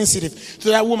not sensitive to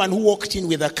that woman who walked in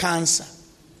with a cancer.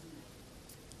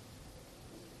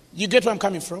 You get where I'm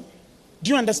coming from?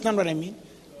 Do you understand what I mean?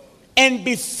 And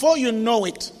before you know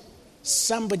it,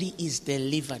 somebody is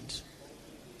delivered.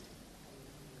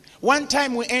 One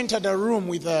time we entered a room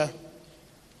with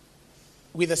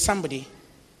somebody,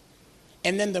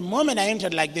 and then the moment I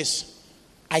entered like this,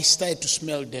 I started to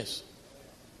smell death.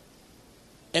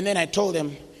 And then I told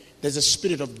them, there's a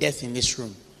spirit of death in this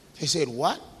room. They said,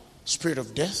 what? Spirit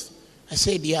of death? I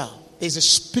said, yeah, there's a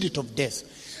spirit of death.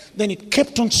 Then it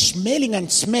kept on smelling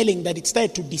and smelling that it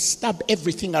started to disturb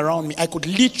everything around me. I could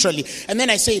literally, and then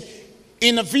I said,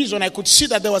 in a vision, I could see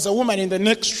that there was a woman in the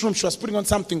next room. She was putting on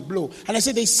something blue. And I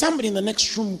said, there's somebody in the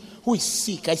next room who is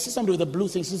sick. I see somebody with a blue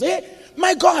thing. She says, hey,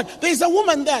 my God, there's a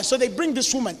woman there. So they bring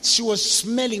this woman. She was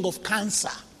smelling of cancer.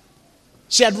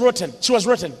 She was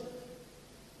rotten.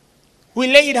 We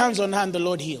laid hands on her and the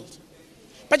Lord healed.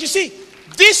 But you see,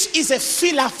 this is a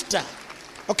feel after.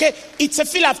 Okay? It's a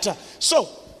feel after. So,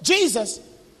 Jesus,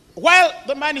 while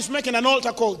the man is making an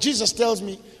altar call, Jesus tells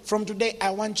me, from today, I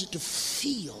want you to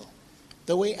feel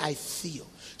the way I feel.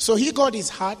 So he got his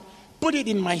heart, put it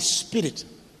in my spirit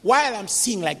while I'm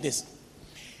seeing like this.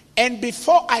 And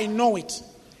before I know it,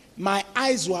 my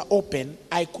eyes were open.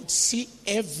 I could see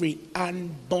every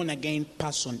unborn again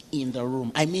person in the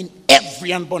room. I mean,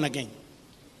 every unborn again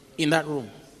in that room.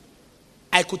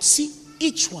 I could see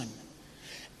each one.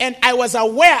 And I was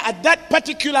aware at that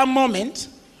particular moment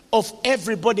of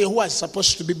everybody who was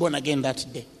supposed to be born again that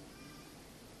day.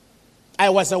 I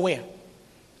was aware.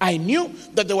 I knew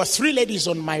that there were 3 ladies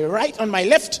on my right, on my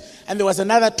left, and there was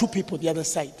another 2 people the other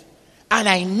side. And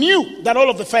I knew that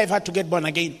all of the 5 had to get born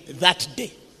again that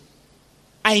day.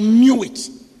 I knew it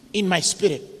in my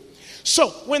spirit. So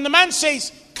when the man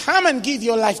says, come and give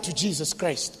your life to Jesus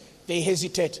Christ, they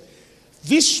hesitate.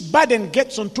 This burden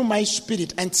gets onto my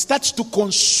spirit and starts to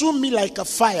consume me like a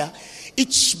fire.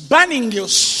 It's burning your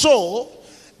soul,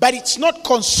 but it's not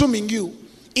consuming you.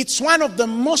 It's one of the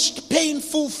most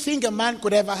painful things a man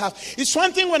could ever have. It's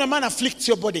one thing when a man afflicts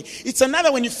your body. It's another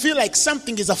when you feel like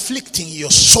something is afflicting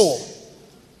your soul.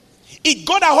 It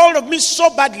got a hold of me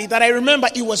so badly that I remember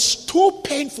it was too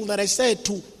painful that I started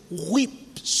to weep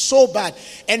so bad.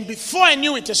 And before I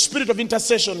knew it, a spirit of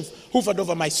intercession hovered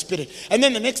over my spirit. And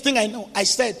then the next thing I know, I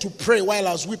started to pray while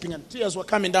I was weeping, and tears were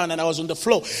coming down, and I was on the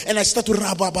floor. And I started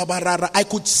to I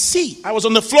could see. I was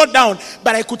on the floor down,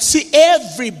 but I could see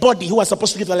everybody who was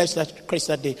supposed to give their life to Christ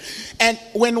that day. And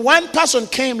when one person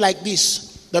came like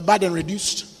this, the burden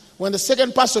reduced. When the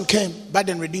second person came,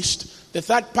 burden reduced. The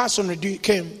third person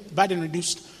came, burden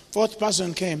reduced. Fourth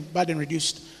person came, burden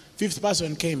reduced. Fifth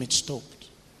person came, it stopped.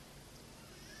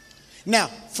 Now,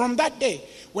 from that day,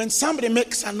 when somebody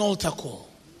makes an altar call,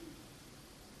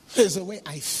 there's a way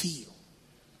I feel.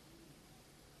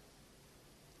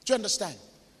 Do you understand?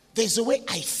 There's a way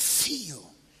I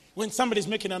feel when somebody's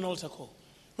making an altar call.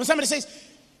 When somebody says,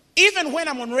 even when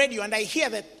I'm on radio and I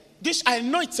hear that this, I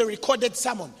know it's a recorded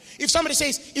sermon. If somebody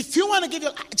says, if you want to give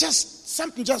your,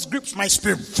 something just grips my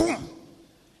spirit. Boom.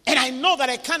 And I know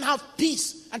that I can't have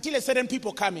peace until a certain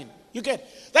people come in. You get?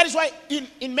 That is why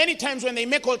in many times when they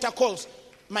make altar calls,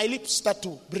 my lips start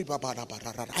to,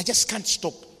 I just can't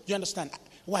stop. You understand?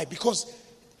 Why? Because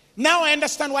now I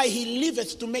understand why he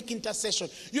liveth to make intercession.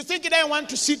 You think he doesn't want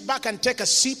to sit back and take a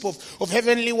sip of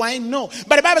heavenly wine? No.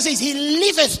 But the Bible says he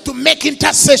liveth to make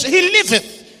intercession. He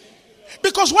liveth.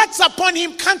 Because what's upon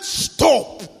him can't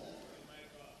stop.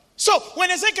 So when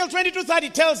Ezekiel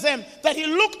 22:30 tells them that he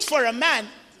looked for a man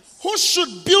who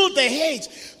should build the hedge,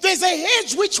 there's a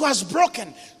hedge which was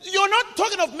broken. You're not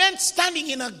talking of men standing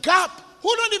in a gap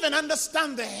who don't even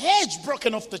understand the hedge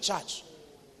broken off the church.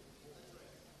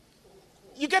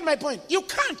 You get my point? You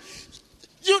can't.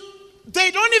 They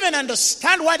don't even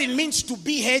understand what it means to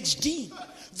be hedged in.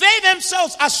 They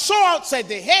themselves are so outside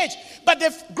the hedge, but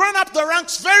they've grown up the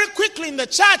ranks very quickly in the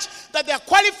church that they are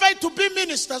qualified to be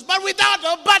ministers, but without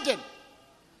a burden.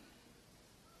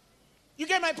 You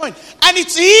get my point? And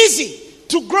it's easy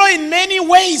to grow in many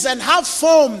ways and have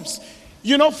forms,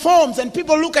 forms, and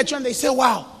people look at you and they say,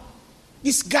 wow,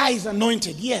 this guy is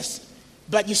anointed. Yes.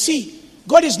 But you see,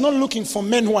 God is not looking for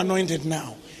men who are anointed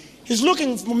now. He's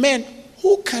looking for men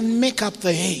who can make up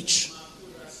the hedge.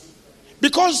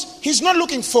 Because he's not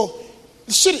looking for,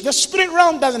 the spirit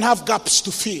realm doesn't have gaps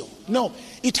to fill. No,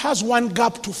 it has one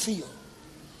gap to fill.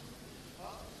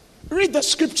 Read the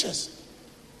scriptures.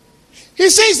 He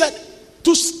says that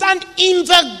to stand in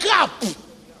the gap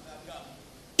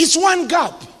is one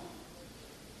gap.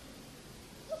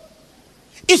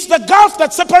 It's the gap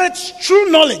that separates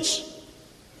true knowledge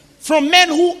from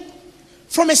men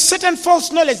from a certain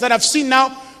false knowledge that I've seen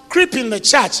now creep in the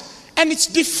church. And it's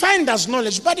defined as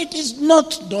knowledge, but it is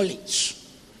not knowledge.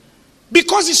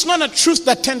 Because it's not a truth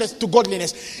that tendeth to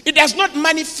godliness. It does not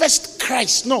manifest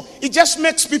Christ. No, it just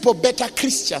makes people better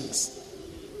Christians.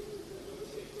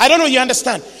 I don't know if you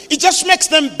understand. It just makes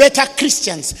them better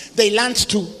Christians. They learn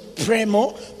to pray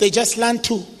more. They just learn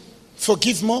to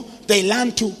forgive more. They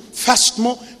learn to fast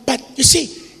more. But you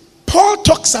see, Paul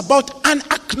talks about an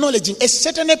acknowledging, a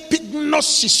certain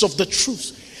epignosis of the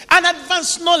truth, an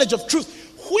advanced knowledge of truth,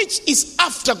 which is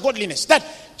after godliness. That,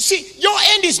 see, your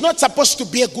end is not supposed to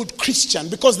be a good Christian,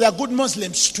 because there are good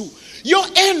Muslims too. Your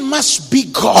end must be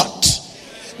God.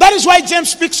 That is why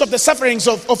James speaks of the sufferings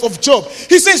of Job.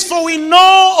 He says, for we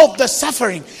know of the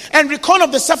suffering and reckon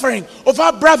of the suffering of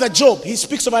our brother Job. He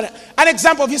speaks about an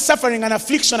example of his suffering and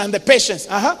affliction and the patience.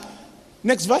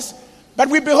 Next verse. But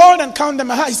we behold and count them.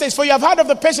 He says, for you have heard of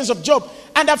the patience of Job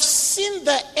and have seen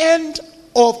the end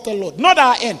of the Lord. Not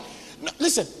our end. No,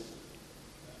 listen.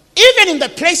 Even in the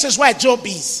places where Job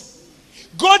is,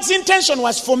 God's intention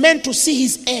was for men to see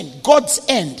his end. God's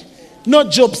end. Not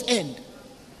Job's end.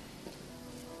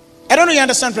 I don't know if you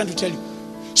understand what I'm trying to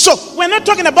tell you. So, we're not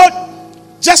talking about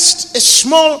just a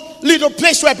small little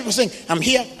place where people are saying, I'm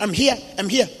here, I'm here, I'm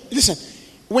here. Listen,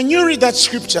 when you read that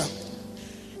scripture,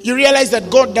 you realize that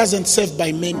God doesn't save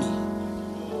by many.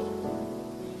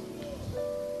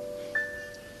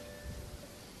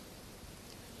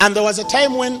 And there was a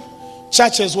time when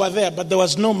churches were there, but there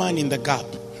was no man in the gap.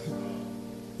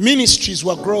 Ministries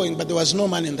were growing, but there was no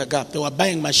man in the gap. They were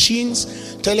buying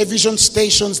machines, television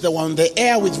stations. They were on the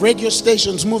air with radio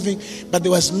stations moving, but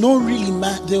there was no really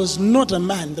man. There was not a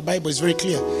man. The Bible is very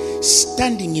clear,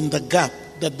 standing in the gap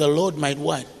that the Lord might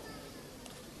what?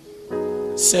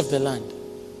 Save the land.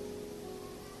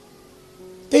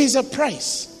 There is a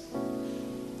price.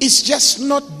 It's just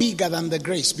not bigger than the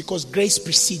grace, because grace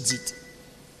precedes it.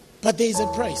 But there is a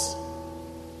price.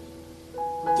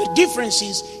 The difference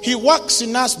is he works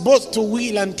in us both to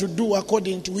will and to do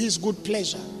according to his good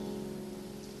pleasure.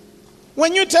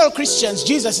 When you tell Christians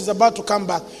Jesus is about to come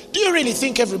back, do you really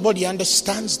think everybody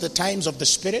understands the times of the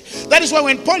Spirit? That is why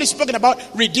when Paul is speaking about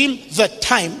redeem the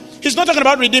time, he's not talking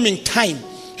about redeeming time.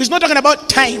 He's not talking about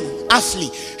time earthly.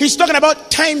 He's talking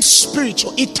about time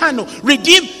spiritual, eternal.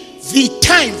 Redeem the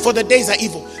time, for the days are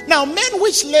evil. Now, men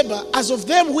which labor as of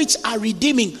them which are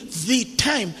redeeming the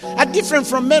time are different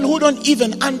from men who don't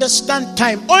even understand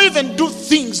time, or even do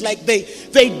things like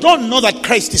they don't know that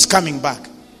Christ is coming back.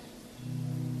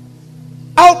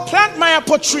 I'll plant my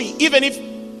apple tree even if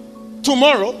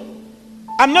tomorrow,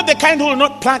 I'm not the kind who will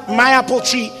not plant my apple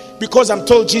tree because I'm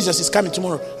told Jesus is coming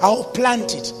tomorrow. I'll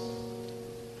plant it.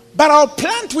 But I'll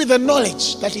plant with the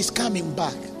knowledge that he's coming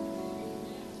back.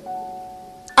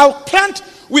 I'll plant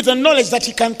with the knowledge that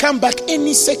he can come back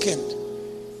any second.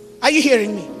 Are you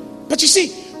hearing me? But you see,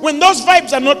 when those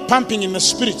vibes are not pumping in the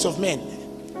spirits of men,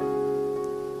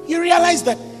 you realize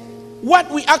that what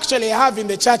we actually have in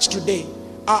the church today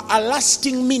are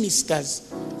lasting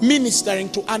ministers ministering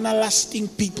to unlasting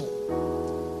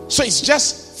people. So it's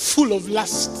just full of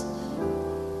lust.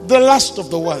 The lust of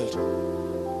the world.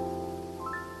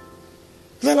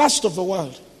 The lust of the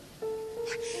world.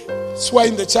 That's why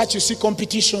in the church you see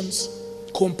competitions,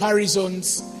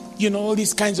 comparisons, all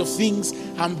these kinds of things.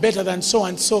 I'm better than so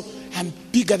and so. I'm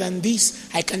bigger than this.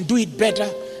 I can do it better.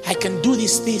 I can do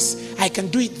this. I can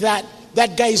do it that.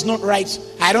 that guy is not right.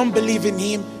 I don't believe in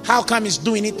him. How come he's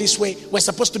doing it this way? We're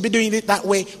supposed to be doing it that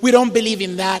way. We don't believe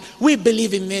in that. We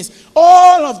believe in this.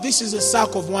 All of this is a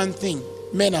circle of one thing.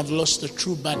 Men have lost the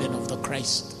true burden of the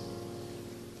Christ.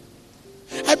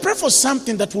 I pray for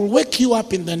something that will wake you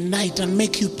up in the night and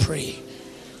make you pray.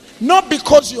 Not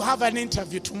because you have an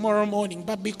interview tomorrow morning,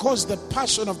 but because the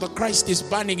passion of the Christ is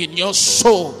burning in your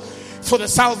soul for the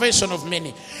salvation of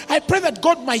many. I pray that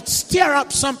God might stir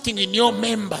up something in your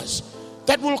members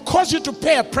that will cause you to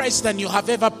pay a price than you have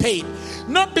ever paid.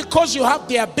 Not because you have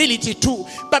the ability to,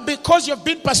 but because you've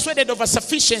been persuaded of a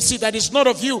sufficiency that is not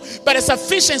of you, but a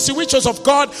sufficiency which was of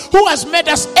God, who has made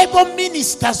us able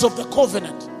ministers of the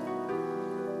covenant.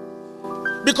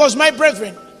 Because, my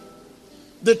brethren,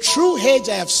 the true hedge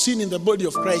I have seen in the body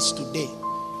of Christ today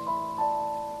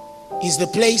is the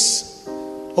place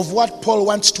of what Paul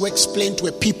wants to explain to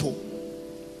a people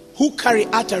who carry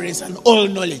utterance and all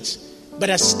knowledge,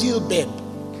 but are still bad.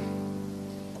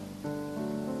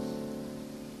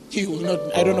 You will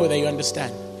not, I don't know whether you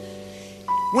understand.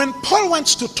 When Paul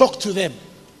wants to talk to them,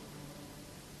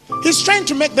 he's trying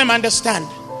to make them understand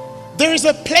there is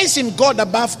a place in God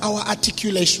above our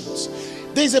articulations.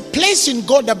 There is a place in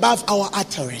God above our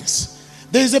utterance.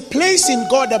 There is a place in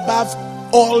God above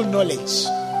all knowledge.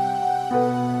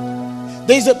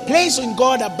 There is a place in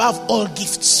God above all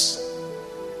gifts.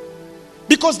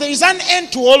 Because there is an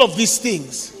end to all of these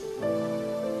things.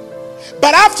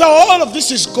 But after all of this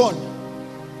is gone,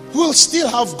 we'll still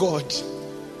have God.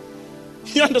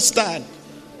 You understand?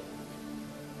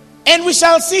 And we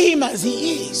shall see him as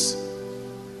he is.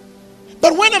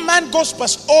 But when a man goes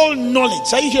past all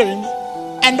knowledge, are you hearing me?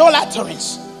 And all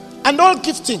utterance and all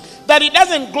gifting, that he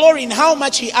doesn't glory in how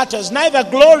much he utters, neither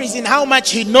glories in how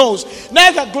much he knows,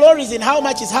 neither glories in how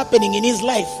much is happening in his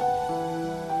life.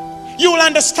 You will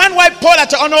understand why Paul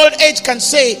at an old age can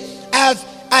say,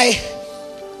 I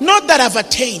not that I've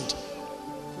attained,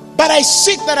 but I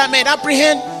seek that I may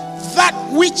apprehend that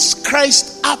which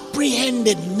Christ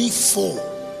apprehended me for.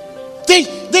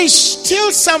 There's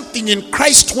still something in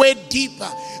Christ way deeper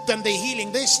than the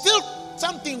healing. There's still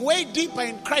something way deeper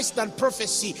in Christ than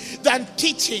prophecy, than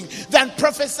teaching, than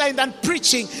prophesying, than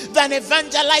preaching, than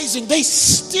evangelizing. There's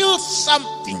still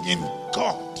something in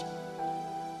God.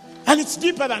 And it's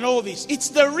deeper than all this. It's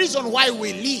the reason why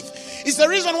we live. It's the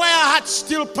reason why our hearts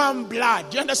still pump blood.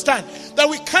 Do you understand? That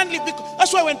we can't live.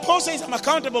 That's why when Paul says, I'm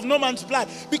accountable of no man's blood,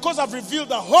 because I've revealed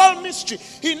the whole mystery,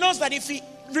 he knows that if he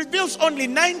reveals only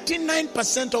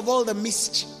 99% of all the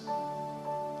mystery,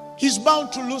 he's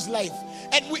bound to lose life.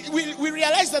 And we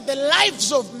realize that the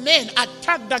lives of men are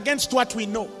tagged against what we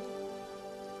know.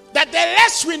 That the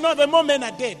less we know, the more men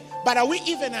are dead. But are we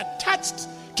even attached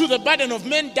to the burden of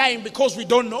men dying because we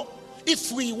don't know?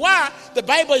 If we were, the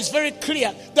Bible is very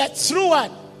clear that through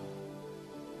what?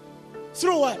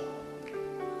 Through what?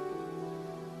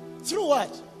 Through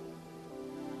what?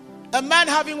 A man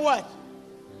having what?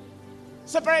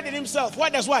 Separated himself.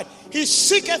 What does what? He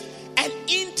seeketh an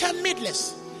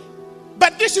intermediate.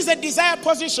 But this is a desire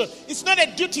position. It's not a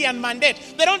duty and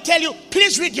mandate. They don't tell you,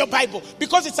 please read your Bible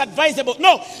because it's advisable.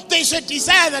 No, there's a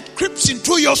desire that creeps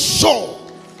into your soul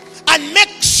and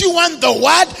makes you want the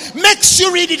word, makes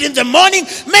you read it in the morning,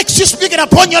 makes you speak it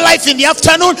upon your life in the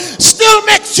afternoon, still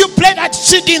makes you play that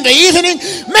CD in the evening,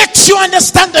 makes you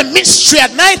understand the mystery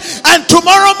at night, and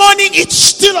tomorrow morning it's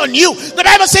still on you. The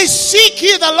Bible says, seek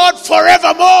ye the Lord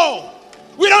forevermore.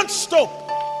 We don't stop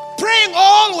praying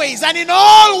always and in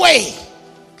all ways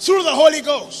through the Holy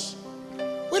Ghost.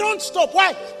 We don't stop.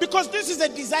 Why? Because this is a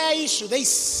desire issue. There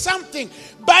is something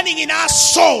burning in our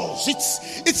souls.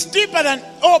 It's deeper than,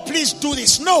 oh, please do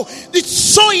this. No, it's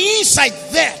so inside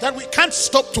there that we can't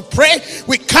stop to pray.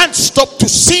 We can't stop to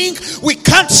sing. We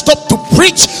can't stop to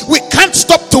preach. We can't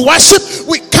stop to worship.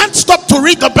 We can't stop to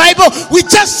read the Bible. We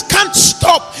just can't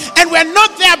stop. And we're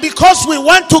not there because we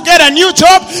want to get a new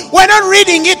job. We're not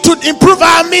reading it to improve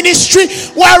our ministry.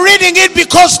 We're reading it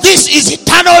because this is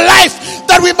eternal life,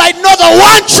 that we might know the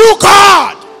one true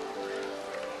God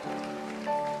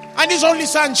and his only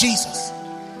son Jesus.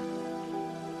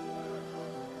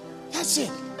 That's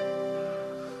it.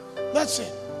 That's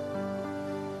it.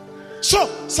 So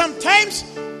sometimes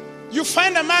you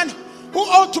find a man who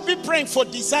ought to be praying for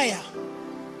desire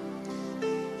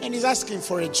and he's asking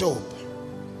for a job.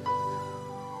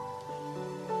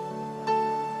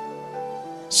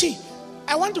 See,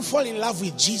 I want to fall in love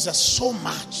with Jesus so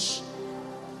much.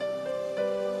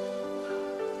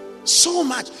 So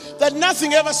much that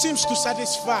nothing ever seems to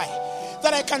satisfy.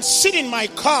 That I can sit in my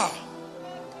car.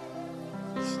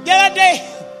 The other day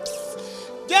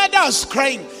I was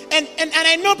crying. And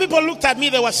I know people looked at me,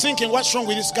 they were thinking, what's wrong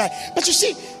with this guy? But you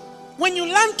see, when you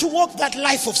learn to walk that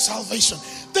life of salvation,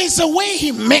 there's a way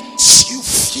he makes you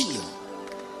feel.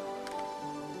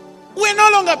 We're no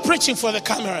longer preaching for the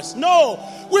cameras. No,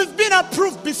 we've been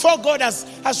approved before God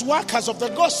as workers of the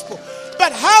gospel.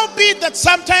 But how be it that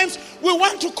sometimes we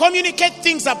want to communicate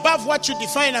things above what you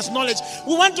define as knowledge.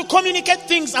 We want to communicate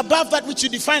things above that which you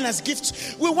define as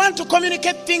gifts. We want to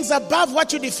communicate things above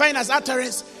what you define as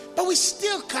utterance. But we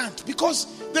still can't, because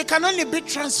they can only be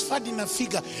transferred in a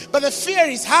figure. But the fear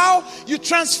is how you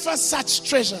transfer such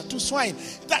treasure to swine.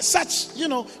 That such, you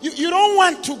don't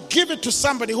want to give it to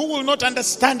somebody who will not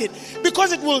understand it,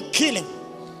 because it will kill him.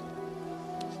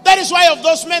 That is why of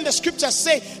those men the scriptures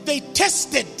say they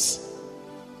tested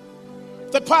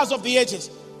the powers of the ages.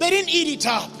 They didn't eat it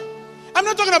up. I'm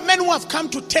not talking of men who have come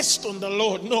to test on the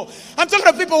Lord. No. I'm talking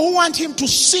of people who want him to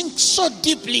sink so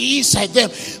deeply inside them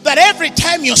that every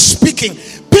time you're speaking,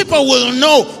 people will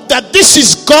know that this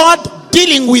is God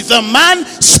dealing with a man,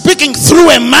 speaking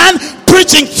through a man,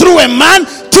 preaching through a man,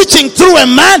 teaching through a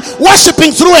man,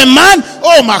 worshiping through a man,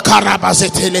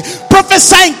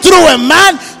 prophesying through a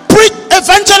man,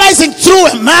 evangelizing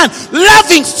through a man,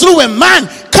 loving through a man,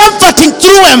 comforting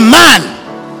through a man.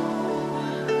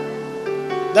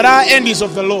 That our end is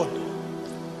of the Lord.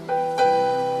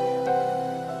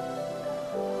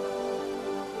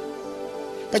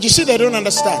 But you see, they don't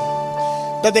understand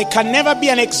that there can never be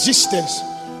an existence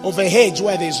of a hedge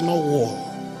where there is no wall.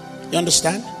 You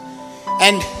understand?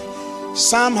 And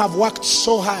some have worked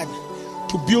so hard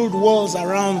to build walls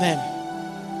around them.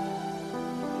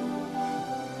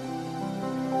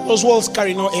 Those walls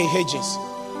carry no hedges.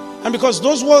 And because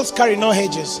those walls carry no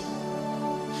hedges,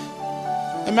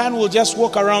 a man will just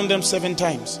walk around them 7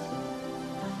 times,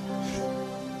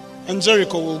 and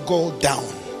Jericho will go down.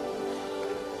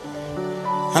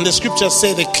 And the scriptures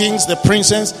say, the kings, the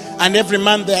princes, and every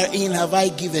man therein have I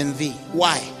given thee.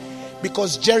 Why?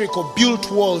 Because Jericho built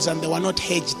walls and they were not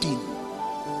hedged in.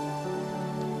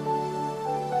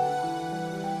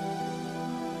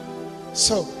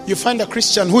 So you find a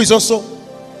Christian who is also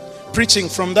preaching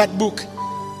from that book,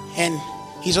 and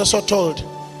he's also told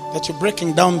that you're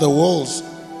breaking down the walls.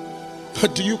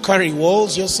 But do you carry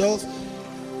walls yourself?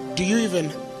 Do you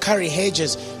even carry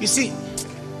hedges? You see,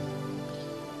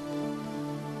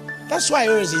 that's why I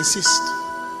always insist.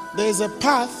 There is a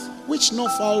path which no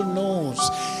fowl knows.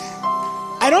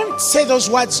 I don't say those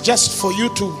words just for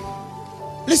you to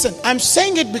listen. I'm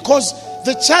saying it because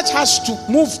the church has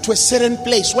to move to a certain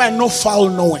place where no fowl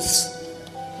knoweth.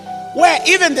 Where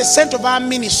even the scent of our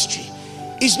ministry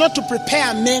is not to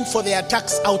prepare men for the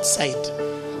attacks outside.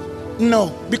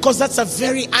 No, because that's a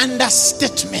very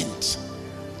understatement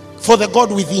for the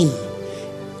God within.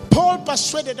 Paul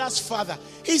persuaded us further.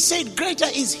 He said, greater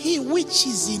is he which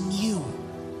is in you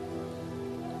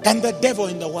than the devil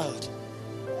in the world.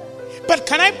 But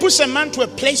can I push a man to a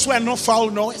place where no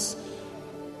fowl knoweth?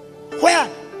 Where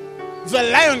the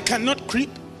lion cannot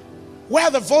creep? Where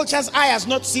the vulture's eye has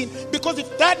not seen? Because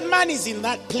if that man is in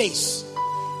that place,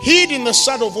 hid in the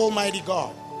shadow of Almighty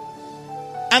God,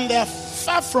 and they are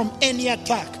far from any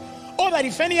attack, or that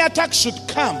if any attack should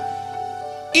come,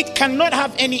 it cannot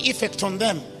have any effect on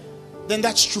them, then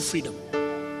that's true freedom.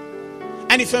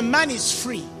 And if a man is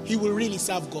free, he will really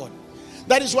serve God.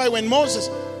 That is why when Moses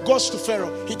goes to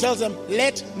Pharaoh, he tells them,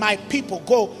 let my people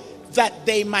go that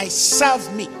they might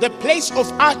serve me. The place of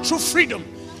our true freedom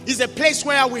is a place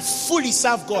where we fully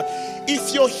serve God.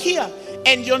 If you're here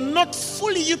and you're not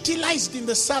fully utilized in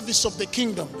the service of the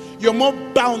kingdom, you're more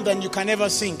bound than you can ever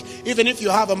think, even if you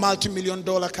have a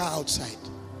multi-million-dollar car outside.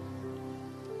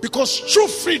 Because true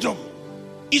freedom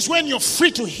is when you're free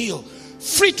to heal,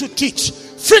 free to teach,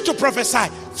 free to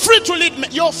prophesy, free to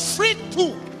lead. You're free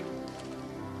to.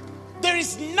 There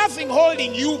is nothing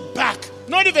holding you back.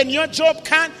 Not even your job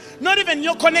can, not even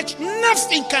your connection.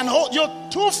 Nothing can hold. You're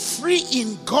too free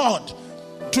in God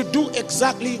to do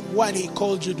exactly what he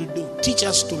called you to do. Teach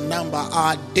us to number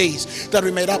our days, that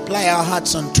we may apply our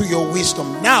hearts unto your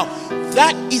wisdom. Now,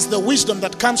 that is the wisdom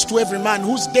that comes to every man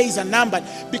whose days are numbered,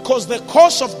 because the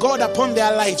course of God upon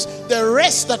their lives, the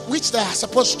race that which they are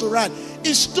supposed to run,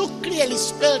 is too clearly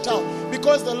spelled out,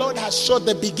 because the Lord has showed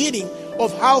the beginning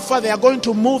of how far they are going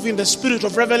to move in the spirit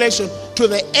of revelation to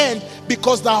the end,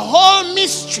 because the whole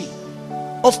mystery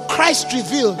of Christ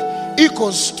revealed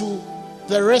equals to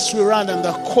the race we run and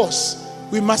the course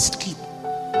we must keep.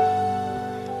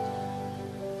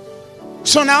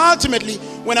 So now ultimately,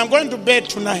 when I'm going to bed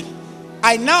tonight,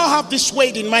 I now have this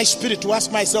weight in my spirit to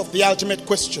ask myself the ultimate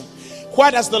question.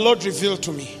 What has the Lord revealed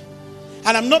to me?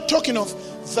 And I'm not talking of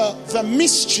the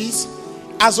mysteries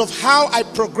as of how I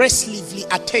progressively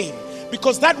attain.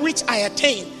 Because that which I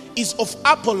attain is of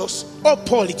Apollos or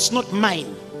Paul. It's not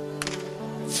mine.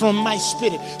 from my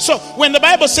spirit. So when the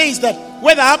Bible says that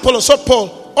whether Apollos or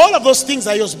Paul, all of those things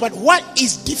are yours, but what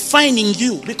is defining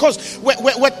you? Because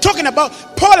we're talking about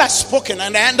Paul has spoken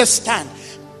and I understand.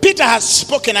 Peter has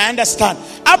spoken, I understand.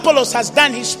 Apollos has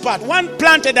done his part. One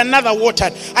planted, another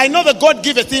watered. I know that God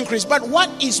giveth increase, but what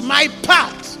is my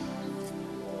part?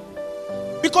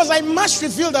 Because I must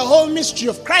reveal the whole mystery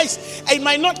of Christ. It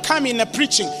might not come in a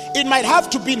preaching. It might have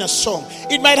to be in a song.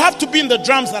 It might have to be in the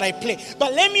drums that I play.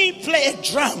 But let me play a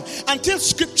drum until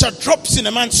scripture drops in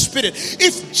a man's spirit.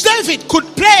 If David could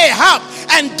play a harp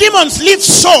and demons leave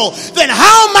Saul, then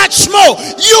how much more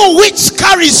you which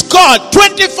carries God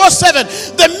 24/7,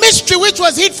 the mystery which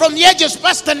was hid from the ages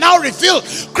past and now revealed,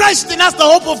 Christ in us, the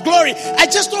hope of glory. I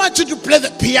just don't want you to play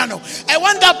the piano. I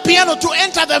want that piano to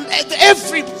enter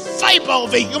every fiber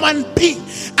of a human being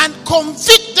and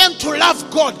convict them to love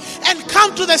God and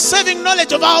come to the saving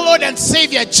knowledge of our Lord and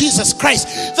Savior Jesus Christ,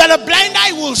 that a blind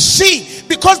eye will see,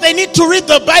 because they need to read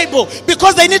the Bible,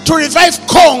 because they need to revive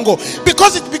Congo,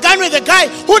 because it began with a guy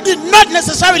who did not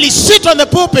necessarily sit on the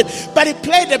pulpit, but he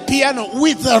played the piano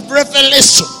with the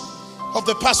revelation of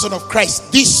the person of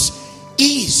Christ. This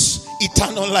is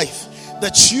eternal life,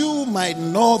 that you might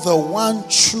know the one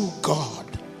true God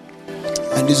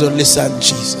and his only son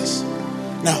Jesus.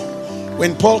 Now,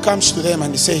 when Paul comes to them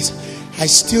and he says, I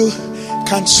still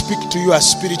can't speak to you as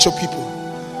spiritual people.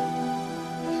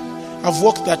 I've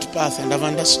walked that path and I've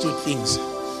understood things.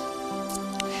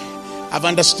 I've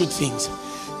understood things.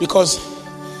 Because,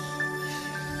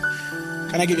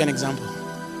 can I give you an example?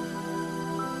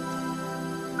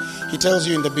 He tells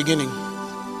you in the beginning,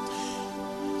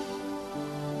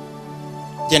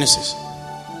 Genesis.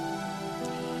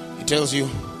 He tells you,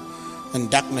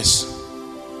 and darkness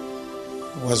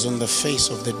was on the face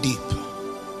of the deep.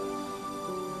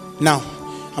 Now,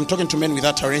 I'm talking to men with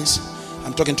utterance.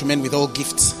 I'm talking to men with all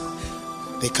gifts.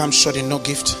 They come short in no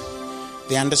gift.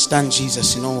 They understand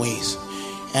Jesus in all ways.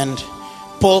 And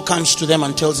Paul comes to them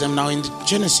and tells them, now in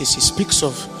Genesis, he speaks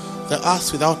of the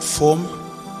earth without form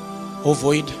or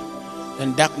void,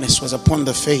 and darkness was upon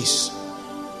the face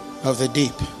of the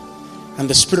deep. And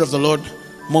the Spirit of the Lord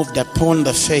moved upon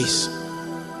the face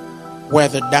where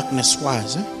the darkness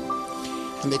was.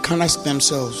 And they can ask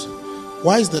themselves,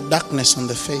 why is the darkness on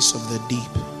the face of the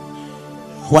deep?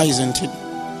 Why isn't it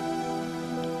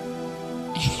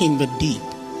in the deep?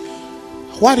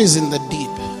 What is in the deep?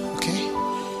 Okay?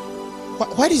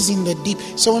 What is in the deep?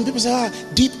 So when people say,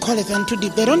 deep calleth unto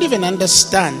deep, they don't even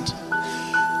understand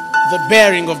the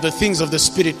bearing of the things of the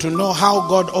Spirit to know how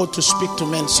God ought to speak to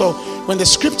men. So when the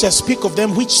scriptures speak of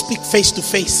them which speak face to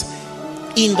face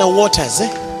in the waters,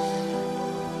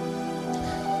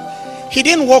 he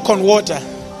didn't walk on water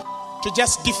to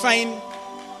just define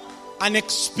an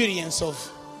experience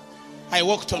of, I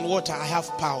walked on water, I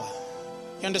have power.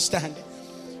 You understand?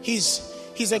 He's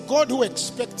a God who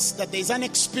expects that there's an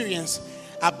experience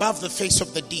above the face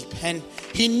of the deep. And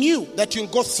he knew that you'll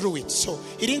go through it. So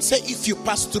he didn't say if you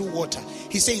pass through water.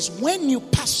 He says when you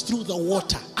pass through the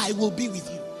water, I will be with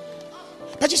you.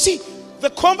 But you see,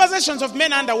 the conversations of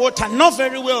men underwater know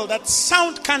very well that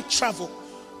sound can't travel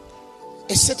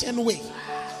a certain way.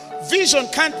 Vision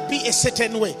can't be a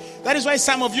certain way. That is why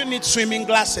some of you need swimming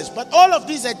glasses. But all of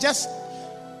these are just...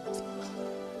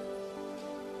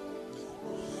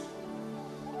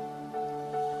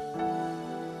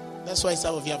 That's why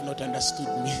some of you have not understood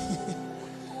me.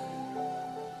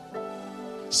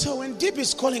 So when deep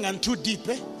is calling unto deep,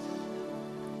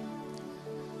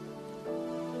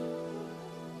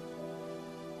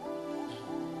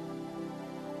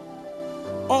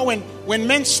 or when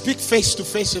men speak face to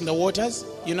face in the waters,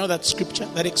 you know that scripture,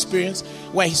 that experience,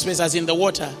 where he says, as in the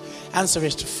water, answer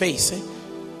is to face.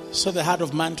 So the heart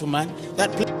of man to man.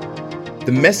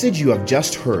 The message you have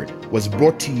just heard was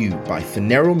brought to you by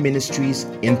Phaneroo Ministries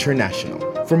International.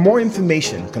 For more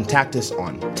information, contact us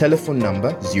on telephone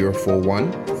number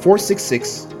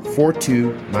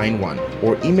 041-466-4291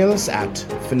 or email us at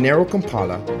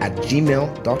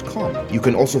phanerokampala@gmail.com. You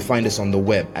can also find us on the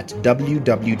web at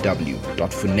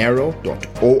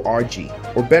www.phanero.org.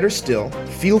 Or better still,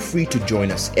 feel free to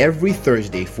join us every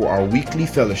Thursday for our weekly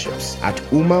fellowships at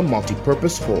Uma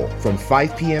Multipurpose Hall from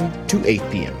 5 p.m. to 8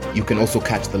 p.m. You can also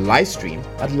catch the live stream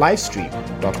at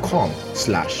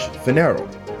livestream.com/Phaneroo.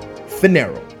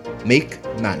 Phaneroo, make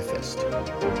manifest.